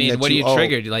 Well, I mean, what are you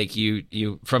triggered? Like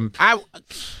you from... I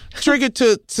triggered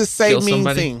to say mean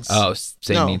somebody? things. Oh,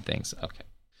 say mean things.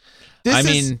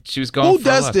 Okay. She was going who for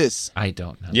does this? I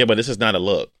don't know. Yeah, but this is not a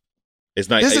look. It's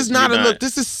not. This is not a look.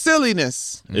 This is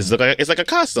silliness. It's like a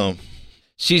costume.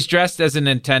 She's dressed as a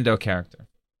Nintendo character.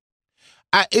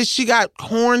 She got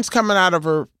horns coming out of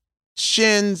her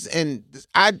shins, and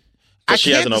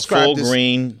she has on a full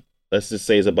green. Let's just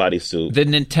say it's a bodysuit. The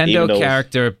Nintendo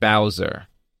character Bowser.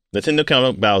 Nintendo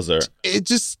character Bowser. It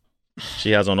just.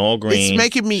 She has on all green. It's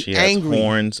making me angry. She has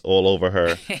horns all over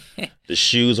her. The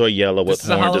shoes are yellow with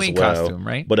horns as well. Costume,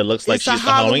 right? But it looks like she's a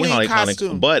Halloween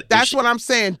costume. But that's what I'm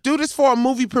saying. Do this for a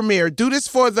movie premiere. Do this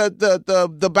for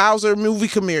the Bowser movie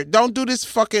premiere. Don't do this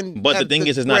fucking. But the thing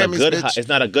is, it's not Grammys, a good. bitch. It's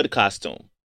not a good costume.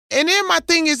 And then my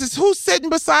thing is who's sitting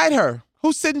beside her?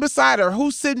 Who's sitting beside her?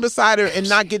 Who's sitting beside her and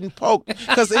not getting poked?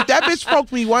 Because if that bitch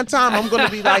poked me one time, I'm going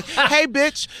to be like, hey,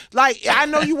 bitch, like, I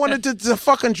know you wanted to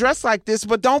fucking dress like this,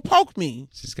 but don't poke me.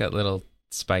 She's got little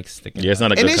spikes sticking out. Yeah, it's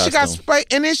not a good costume. She got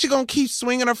and then she going to keep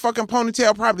swinging her fucking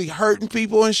ponytail, probably hurting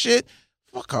people and shit.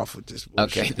 Fuck off with this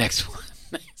bullshit. Okay, next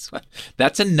one.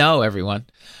 That's a no, everyone.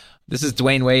 This is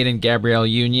Dwayne Wade and Gabrielle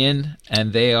Union,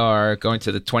 and they are going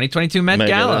to the 2022 Met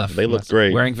Gala. They look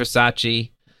great. Wearing Versace.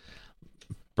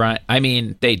 Brian, I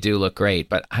mean, they do look great,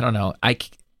 but I don't know.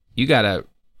 You gotta.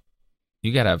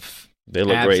 They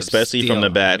look great, especially from the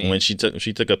back. When she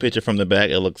took a picture from the back,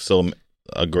 it looked so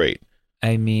great.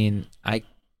 I mean, I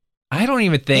don't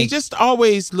even think they just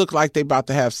always look like they about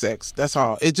to have sex. That's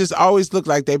all. It just always look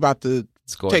like they about to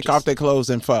take off their clothes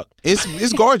and fuck.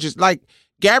 It's gorgeous. Like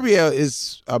Gabrielle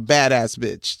is a badass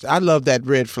bitch. I love that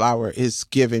red flower is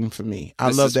giving for me. I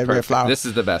love that red flower. This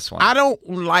is the best one. I don't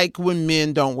like when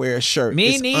men don't wear a shirt.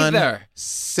 Me neither.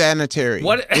 Unsanitary.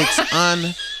 What? It's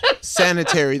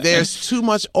unsanitary. There's too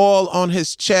much oil on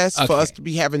his chest for us to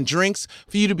be having drinks,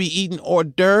 for you to be eating hors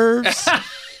d'oeuvres.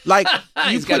 Like,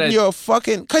 you put your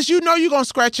fucking... Because you know you're going to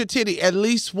scratch your titty at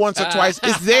least once or twice.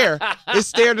 It's there.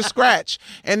 It's there to scratch.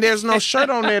 And there's no shirt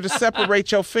on there to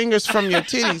separate your fingers from your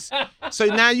titties. So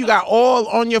now you got oil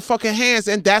on your fucking hands,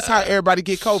 and that's how everybody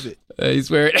get COVID.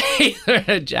 He's wearing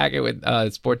a jacket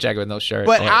with sport jacket with no shirt.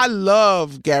 But I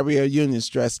love Gabrielle Union's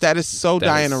dress. That is so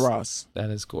Diana Ross. That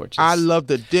is gorgeous. I love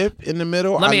the dip in the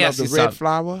middle. Let me love ask the you red something.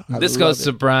 flower. This goes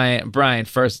to Brian. Brian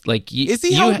first. Like, is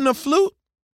he holding a flute?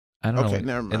 I don't know.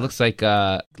 Never mind. It looks like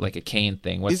a cane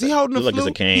thing. Is he holding a flute? Like it's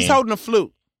a cane. He's holding a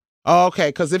flute. Oh, okay.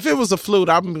 Because if it was a flute,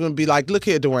 I'm going to be like, look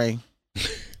here, Dwayne.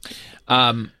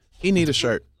 He need a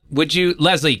shirt. Would you,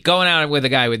 Leslie, going out with a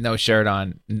guy with no shirt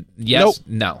on? Yes?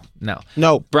 Nope.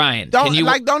 No. Brian, don't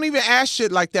even ask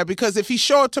shit like that, because if he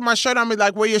show it to my shirt, I'm be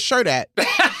like, where your shirt at?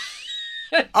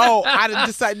 I done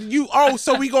decided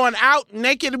so we going out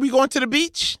naked and we going to the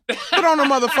beach? Put on a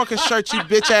motherfucking shirt, you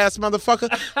bitch ass motherfucker.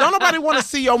 Don't nobody want to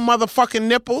see your motherfucking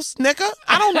nipples, nigga.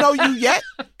 I don't know you yet.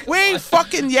 We ain't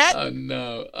fucking yet. Oh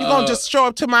no. You gonna just show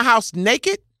up to my house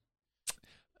naked?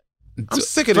 I'm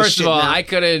sick of this shit. First of all, now. I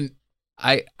couldn't.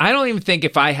 I don't even think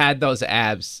if I had those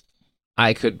abs,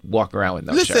 I could walk around with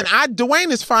no Listen, shirt.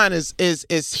 Dwayne is fine as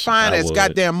fine as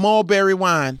goddamn mulberry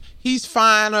wine. He's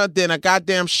finer than a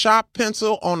goddamn sharp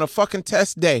pencil on a fucking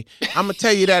test day. I'm gonna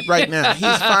tell you that right now.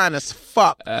 He's fine as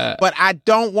fuck. But I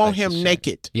don't want him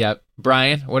naked. Yep.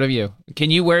 Brian, what have you? Can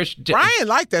you wear? Brian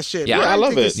like that shit. Yeah, I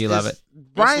love it. You love it.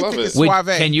 Brian think it's suave.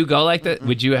 Can you go like that?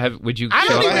 Would you have? Would you? I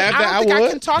don't think I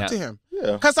can talk Yeah. to him.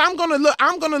 Yeah. Because I'm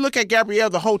gonna look at Gabrielle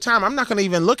the whole time. I'm not gonna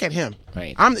even look at him.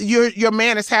 Right. Your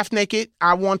man is half naked.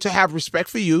 I want to have respect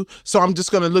for you, so I'm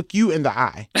just gonna look you in the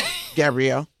eye,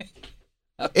 Gabrielle.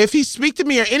 If he speak to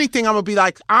me or anything, I'm gonna be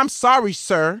like, I'm sorry,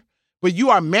 sir, but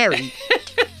you are married.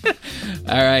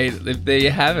 All right, there you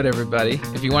have it, everybody.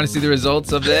 If you want to see the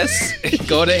results of this,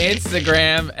 go to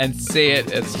Instagram and see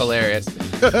it. It's hilarious.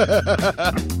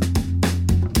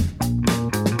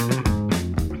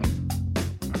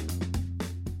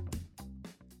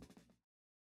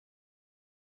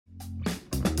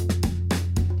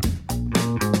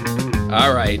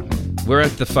 All right, we're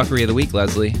at the fuckery of the week,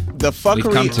 Leslie. The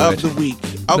fuckery of the week.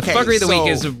 Okay, the fuckery of the week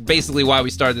is basically why we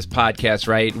started this podcast,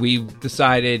 right? We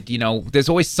decided, there's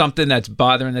always something that's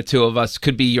bothering the two of us.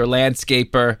 Could be your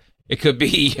landscaper. It could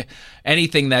be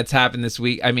anything that's happened this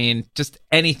week. I mean, just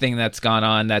anything that's gone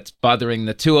on that's bothering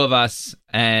the two of us,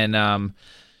 and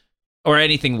or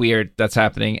anything weird that's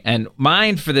happening. And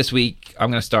mine for this week, I'm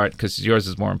going to start because yours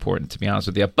is more important, to be honest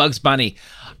with you. Bugs Bunny.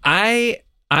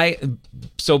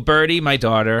 So Birdie, my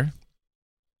daughter,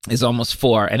 is almost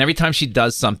 4, and every time she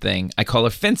does something, I call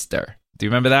her Finster. Do you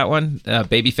remember that one?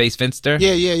 Babyface Finster?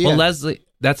 Yeah. Well, Leslie,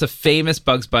 that's a famous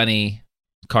Bugs Bunny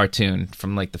cartoon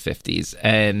from like the 50s,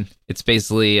 and it's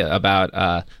basically about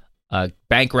a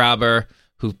bank robber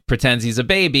who pretends he's a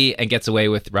baby and gets away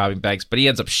with robbing banks, but he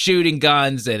ends up shooting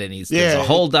guns, and there's a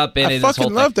hold up in it. I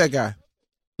fucking love that guy.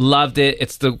 Loved it.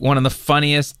 It's one of the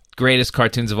funniest, greatest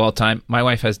cartoons of all time. My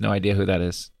wife has no idea who that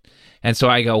is. And so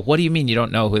I go, what do you mean you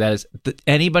don't know who that is?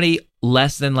 Anybody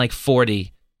less than like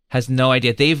 40 has no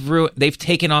idea. They've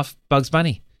taken off Bugs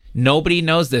Bunny. Nobody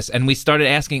knows this. And we started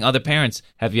asking other parents,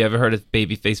 have you ever heard of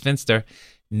Babyface Finster?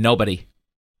 Nobody.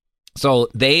 So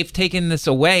they've taken this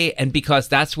away. And because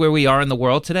that's where we are in the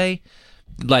world today,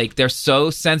 like they're so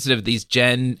sensitive, these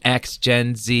Gen X,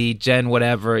 Gen Z, Gen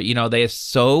whatever, they are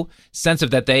so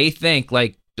sensitive that they think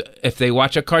like if they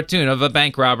watch a cartoon of a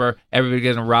bank robber, everybody's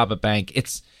going to rob a bank.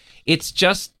 It's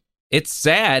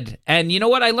sad. And you know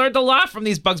what? I learned a lot from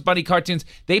these Bugs Bunny cartoons.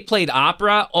 They played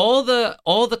opera, all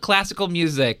the classical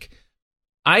music.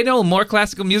 I know more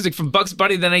classical music from Bugs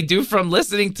Bunny than I do from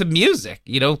listening to music.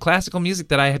 Classical music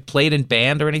that I had played in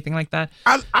band or anything like that.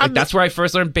 That's where I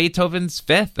first learned Beethoven's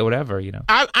Fifth or whatever.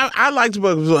 I liked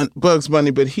Bugs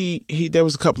Bunny, but he there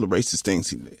was a couple of racist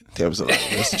things he did. There was a lot of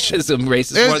racist shit. Some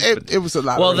racist ones. It was a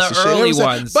lot. Well, of the racist early shit.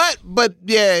 ones. But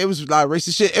yeah, it was a lot of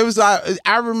racist shit. It was like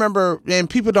I remember, and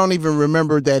people don't even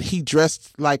remember that he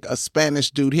dressed like a Spanish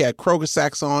dude. He had Kroger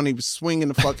sacks on. He was swinging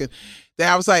the fucking.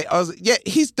 I was like, yeah,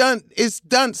 it's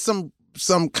done some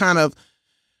kind of,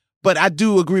 but I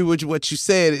do agree with what you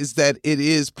said is that it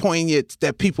is poignant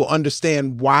that people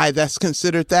understand why that's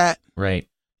considered that. Right.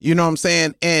 You know what I'm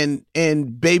saying?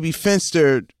 And Baby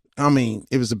Finster, I mean,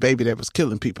 it was a baby that was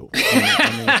killing people.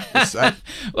 It's like,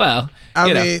 well,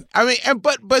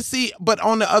 but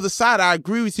on the other side, I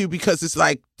agree with you because it's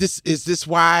like, is this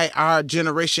why our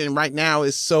generation right now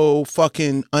is so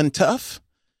fucking untough?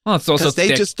 Well, it's also they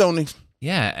just don't.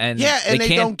 Yeah, and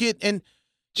they don't get and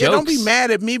don't be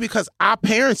mad at me because our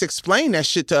parents explain that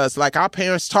shit to us. Like our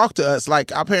parents talk to us.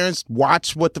 Like our parents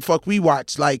watch what the fuck we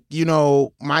watch. Like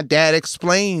my dad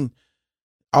explained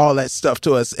all that stuff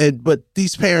to us. But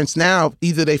these parents now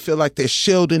either they feel like they're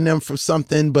shielding them from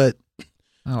something, but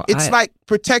it's like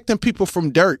protecting people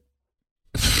from dirt.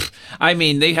 I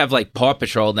mean, they have like Paw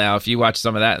Patrol now. If you watch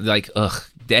some of that, like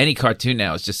any cartoon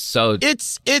now is just so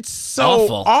it's so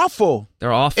awful.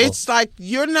 They're awful. It's like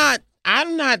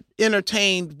I'm not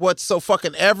entertained whatsoever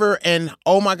ever, and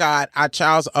oh my God, our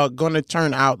childs are gonna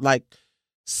turn out like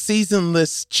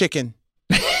seasonless chicken.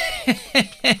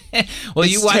 Well,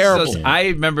 it's you watch terrible. those. I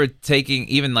remember taking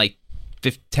even like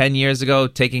 10 years ago,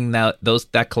 taking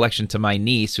that collection to my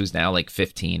niece, who's now like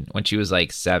 15, when she was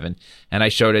like 7, and I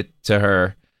showed it to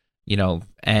her,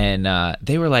 and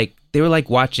they were like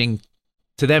watching.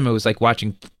 To them, it was like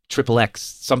watching Triple X,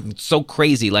 something so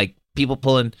crazy, like people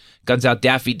pulling guns out,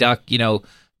 Daffy Duck,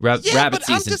 rabbit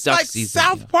season, duck like season.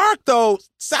 South Park, though.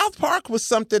 South Park was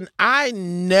something I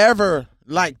never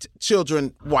liked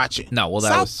children watching. No, well,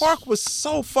 South Park was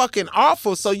so fucking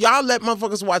awful. So y'all let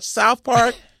motherfuckers watch South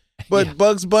Park, but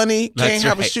Bugs Bunny can't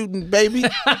have a shooting baby.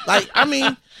 Like, I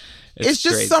mean, it's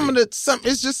just crazy.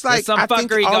 it's just like there's some I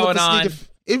think fuckery all going of us on. need to.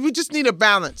 We just need a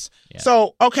balance. Yeah.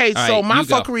 So, okay, All so right, my you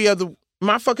go.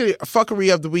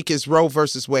 fuckery of the week is Roe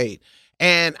versus Wade.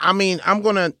 And I mean, I'm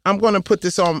gonna put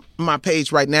this on my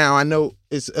page right now. I know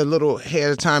it's a little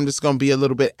ahead of time. This is gonna be a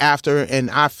little bit after,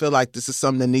 and I feel like this is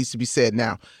something that needs to be said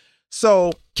now.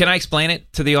 So, can I explain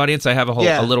it to the audience? I have a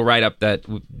little write up that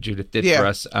Judith did for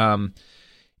us.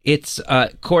 It's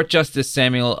Court Justice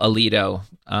Samuel Alito.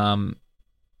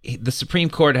 The Supreme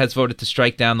Court has voted to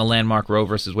strike down the landmark Roe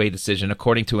versus Wade decision,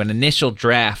 according to an initial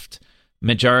draft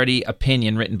majority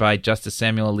opinion written by Justice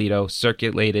Samuel Alito,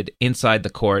 circulated inside the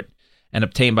court and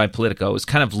obtained by Politico. It was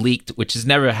kind of leaked, which has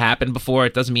never happened before.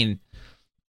 It doesn't mean...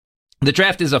 The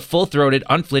draft is a full-throated,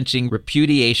 unflinching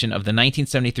repudiation of the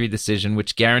 1973 decision,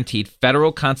 which guaranteed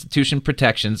federal constitution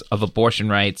protections of abortion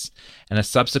rights, and a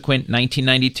subsequent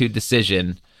 1992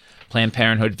 decision, Planned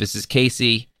Parenthood versus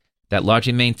Casey, that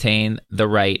largely maintained the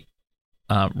right.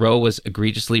 Roe was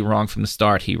egregiously wrong from the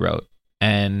start, he wrote.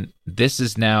 And this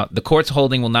is now... The court's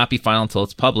holding will not be final until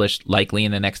it's published, likely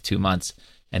in the next 2 months.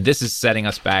 And this is setting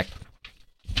us back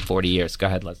 40 years. Go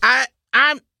ahead, Leslie.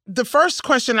 The first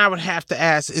question I would have to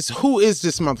ask is, who is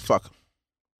this motherfucker?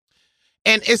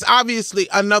 And it's obviously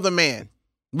another man,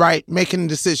 right, making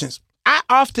decisions. I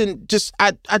often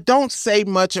I don't say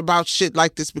much about shit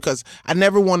like this because I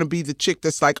never want to be the chick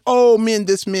that's like, oh, men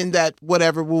this, men that,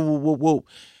 whatever, woo, woo, woo, woo.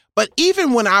 But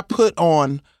even when I put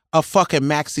on a fucking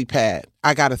maxi pad,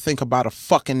 I got to think about a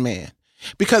fucking man,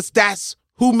 because that's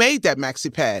who made that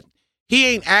maxi pad. He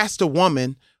ain't asked a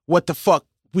woman what the fuck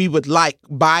we would like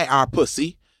by our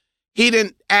pussy. He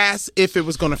didn't ask if it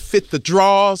was going to fit the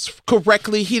drawers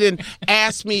correctly. He didn't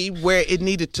ask me where it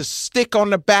needed to stick on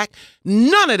the back.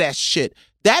 None of that shit.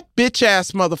 That bitch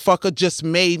ass motherfucker just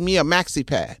made me a maxi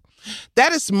pad.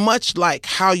 That is much like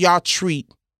how y'all treat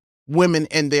women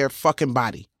and their fucking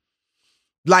body.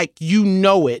 Like, you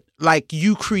know it. Like,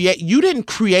 you didn't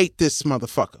create this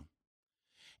motherfucker.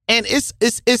 And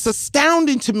it's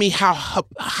astounding to me how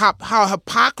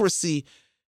hypocrisy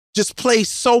just plays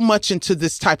so much into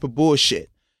this type of bullshit.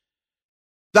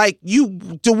 Like, you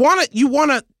don't want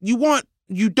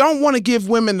to give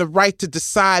women the right to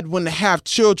decide when to have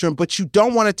children, but you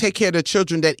don't want to take care of the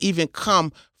children that even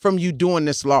come from you doing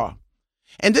this law.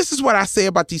 And this is what I say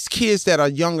about these kids that are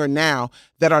younger now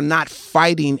that are not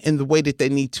fighting in the way that they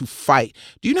need to fight.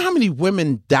 Do you know how many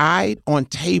women died on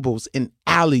tables in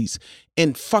alleys,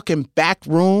 in fucking back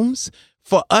rooms,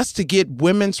 for us to get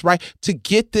women's right, to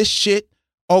get this shit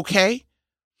okay?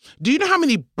 Do you know how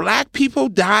many black people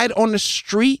died on the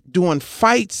street doing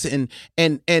fights and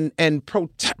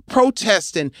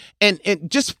protest and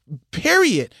just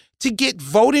period to get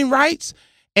voting rights?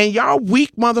 And y'all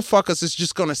weak motherfuckers is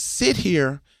just gonna sit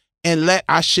here and let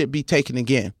our shit be taken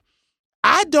again.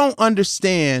 I don't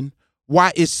understand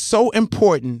why it's so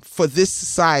important for this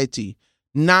society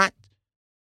not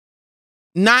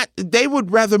they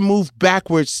would rather move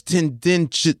backwards than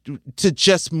to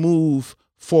just move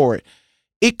forward.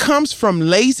 It comes from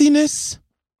laziness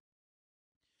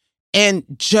and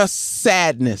just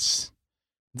sadness.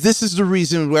 This is the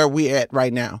reason where we're at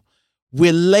right now.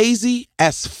 We're lazy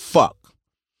as fuck.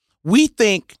 We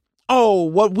think, oh,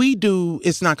 what we do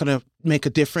is not going to make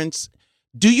a difference.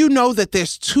 Do you know that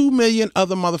there's 2 million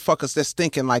other motherfuckers that's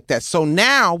thinking like that? So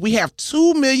now we have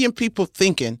 2 million people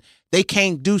thinking they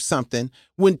can't do something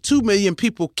when 2 million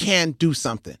people can do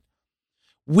something.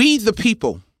 We the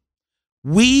people.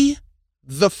 We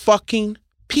the fucking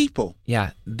people.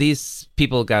 Yeah, these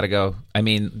people got to go. I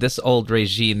mean, this old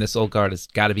regime, this old guard has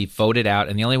got to be voted out,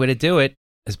 and the only way to do it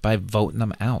is by voting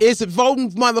them out. Is it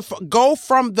voting, motherfucker? Go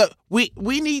from the... We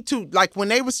need to, like when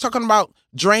they was talking about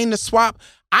drain the swamp,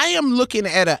 I am looking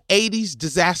at an 80s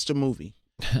disaster movie.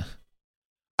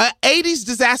 An 80s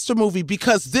disaster movie,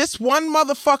 because this one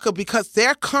motherfucker, because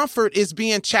their comfort is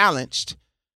being challenged,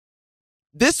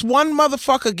 this one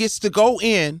motherfucker gets to go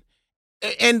in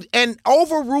and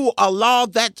overrule a law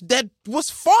that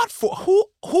was fought for.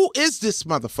 Who is this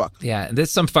motherfucker? Yeah, there's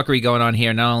some fuckery going on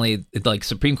here. Not only like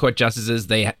Supreme Court justices,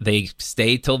 they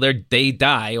stay till they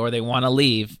die or they want to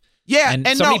leave. Yeah, and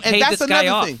that's this guy another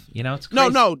off. thing. You know, it's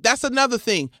crazy. No, that's another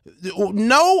thing.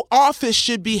 No office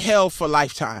should be held for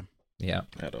lifetime. Yeah,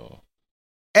 At all.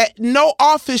 No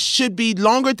office should be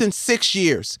longer than 6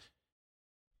 years.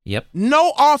 Yep.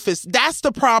 No office. That's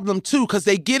the problem too, because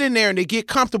they get in there and they get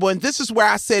comfortable. And this is where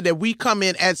I said that we come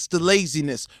in as the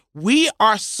laziness. We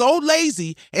are so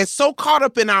lazy and so caught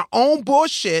up in our own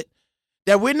bullshit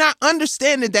that we're not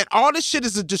understanding that all this shit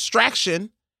is a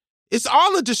distraction. It's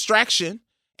all a distraction,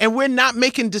 and we're not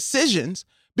making decisions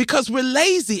because we're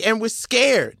lazy and we're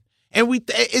scared. And we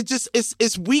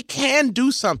can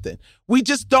do something. We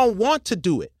just don't want to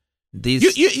do it.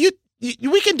 These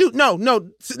We can do no.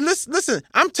 Listen.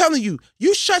 I'm telling you,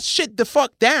 you shut shit the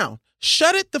fuck down.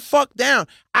 Shut it the fuck down.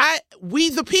 We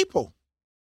the people.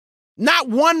 Not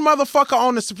one motherfucker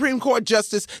on the Supreme Court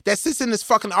justice that sits in this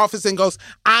fucking office and goes,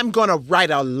 I'm gonna write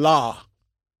a law.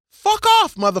 Fuck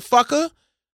off, motherfucker.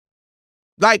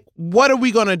 Like, what are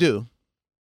we gonna do?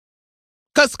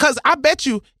 Cause I bet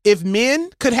you if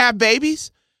men could have babies,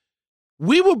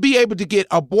 we will be able to get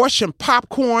abortion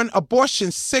popcorn,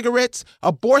 abortion cigarettes,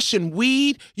 abortion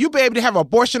weed. You'll be able to have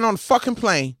abortion on a fucking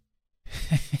plane.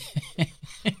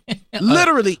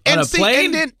 Literally. On a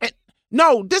plane?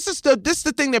 No, this is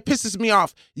the thing that pisses me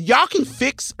off. Y'all can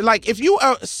fix, like, if you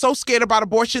are so scared about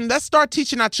abortion, let's start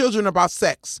teaching our children about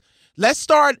sex. Let's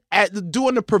start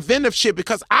doing the preventive shit,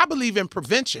 because I believe in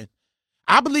prevention.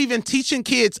 I believe in teaching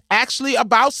kids actually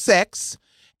about sex,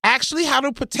 actually how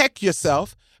to protect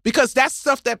yourself, because that's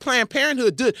stuff that Planned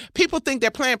Parenthood did. People think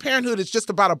that Planned Parenthood is just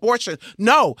about abortion.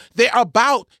 No, they're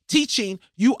about teaching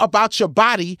you about your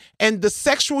body and the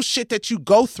sexual shit that you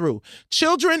go through.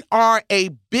 Children are a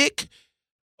big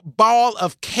ball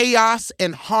of chaos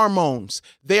and hormones.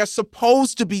 They're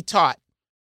supposed to be taught.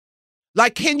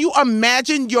 Like, can you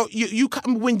imagine you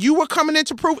when you were coming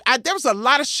into proof? There was a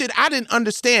lot of shit I didn't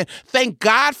understand. Thank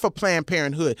God for Planned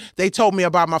Parenthood. They told me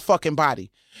about my fucking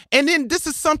body. And then this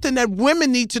is something that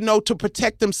women need to know to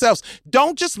protect themselves.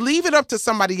 Don't just leave it up to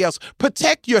somebody else.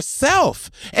 Protect yourself.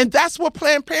 And that's what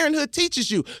Planned Parenthood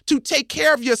teaches you, to take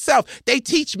care of yourself. They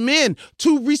teach men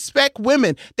to respect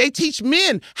women. They teach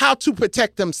men how to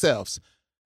protect themselves.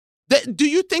 Do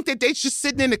you think that they just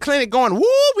sitting in the clinic going,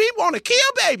 woo, we want to kill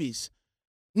babies?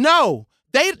 No.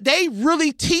 They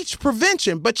really teach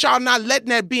prevention, but y'all not letting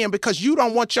that be in because you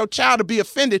don't want your child to be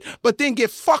offended, but then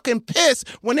get fucking pissed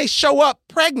when they show up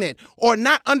pregnant or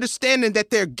not understanding that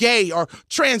they're gay or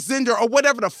transgender or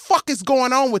whatever the fuck is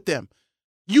going on with them.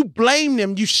 You blame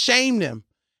them, you shame them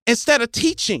instead of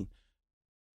teaching.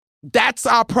 That's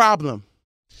our problem.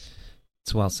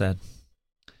 It's well said.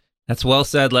 That's well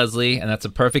said, Leslie, and that's a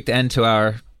perfect end to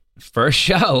our first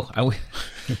show.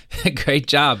 Great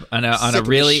job on a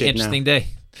really interesting day.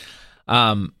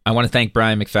 I want to thank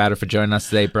Brian McPhatter for joining us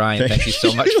today. Brian, thank you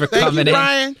so much for coming in.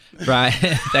 Brian. Brian,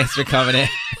 thanks for coming in.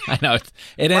 I know it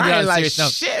ended on a serious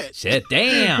note. Shit,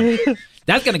 damn.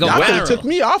 That's gonna go Y'all viral. took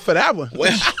me off for that one.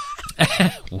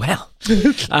 Well,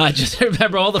 just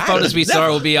remember all the photos we saw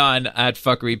will be on at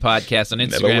Fuckery Podcast on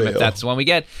Instagram if that's the one we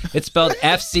get. It's spelled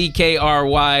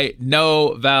FCKRY,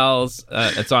 no vowels.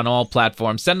 It's on all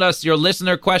platforms. Send us your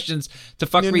listener questions to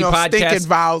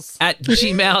fuckerypodcast at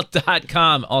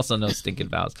gmail.com. Also, no stinking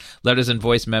vowels. Letters and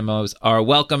voice memos are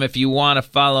welcome. If you want to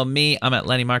follow me, I'm at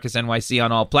Lenny Marcus NYC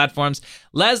on all platforms.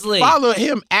 Leslie, follow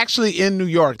him actually in New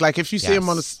York. Like if you see him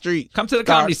on the street, come to the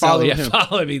Comedy Cellar. Yeah,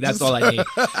 follow me. That's all I need.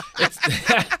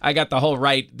 I got the whole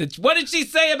right. What did she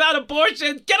say about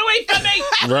abortion? Get away from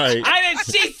me! Right.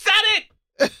 She said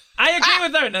it. I agree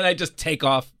with her. And then I just take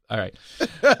off. All right.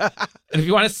 And if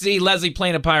you want to see Leslie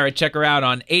playing a pirate, check her out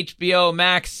on HBO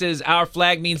Max's Our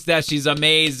Flag Means Death. She's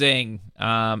amazing.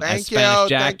 As Spanish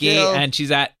Jackie. And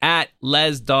she's at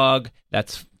LesDog.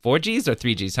 That's 4 G's or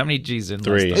 3 G's? How many G's in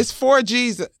 3? It's 4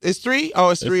 G's. It's 3? Oh,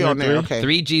 it's 3 on there. Okay.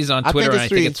 3 G's on Twitter, and I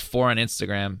think it's 4 on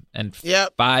Instagram, and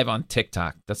 5 on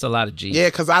TikTok. That's a lot of G's. Yeah,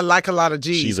 because I like a lot of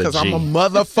G's, because I'm a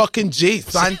motherfucking G,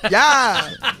 son.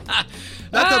 Yeah.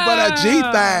 Nothing but a G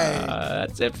thing.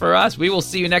 That's it for us. We will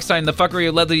see you next time. The Fuckery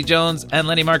of Leslie Jones and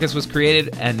Lenny Marcus was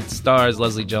created and stars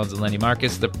Leslie Jones and Lenny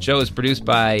Marcus. The show is produced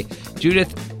by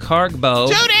Judith Cargbo.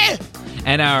 Judith!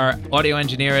 And our audio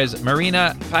engineer is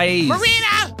Marina Pais.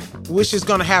 Marina! Wish is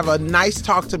going to have a nice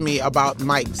talk to me about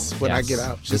mics when I get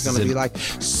out. She's going to be like,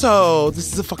 so,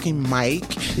 this is a fucking mic.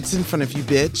 It's in front of you,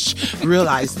 bitch.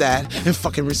 Realize that and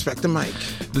fucking respect the mic.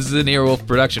 This is an Earwolf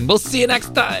production. We'll see you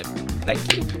next time.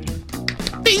 Thank you.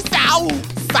 Peace out,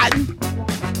 son.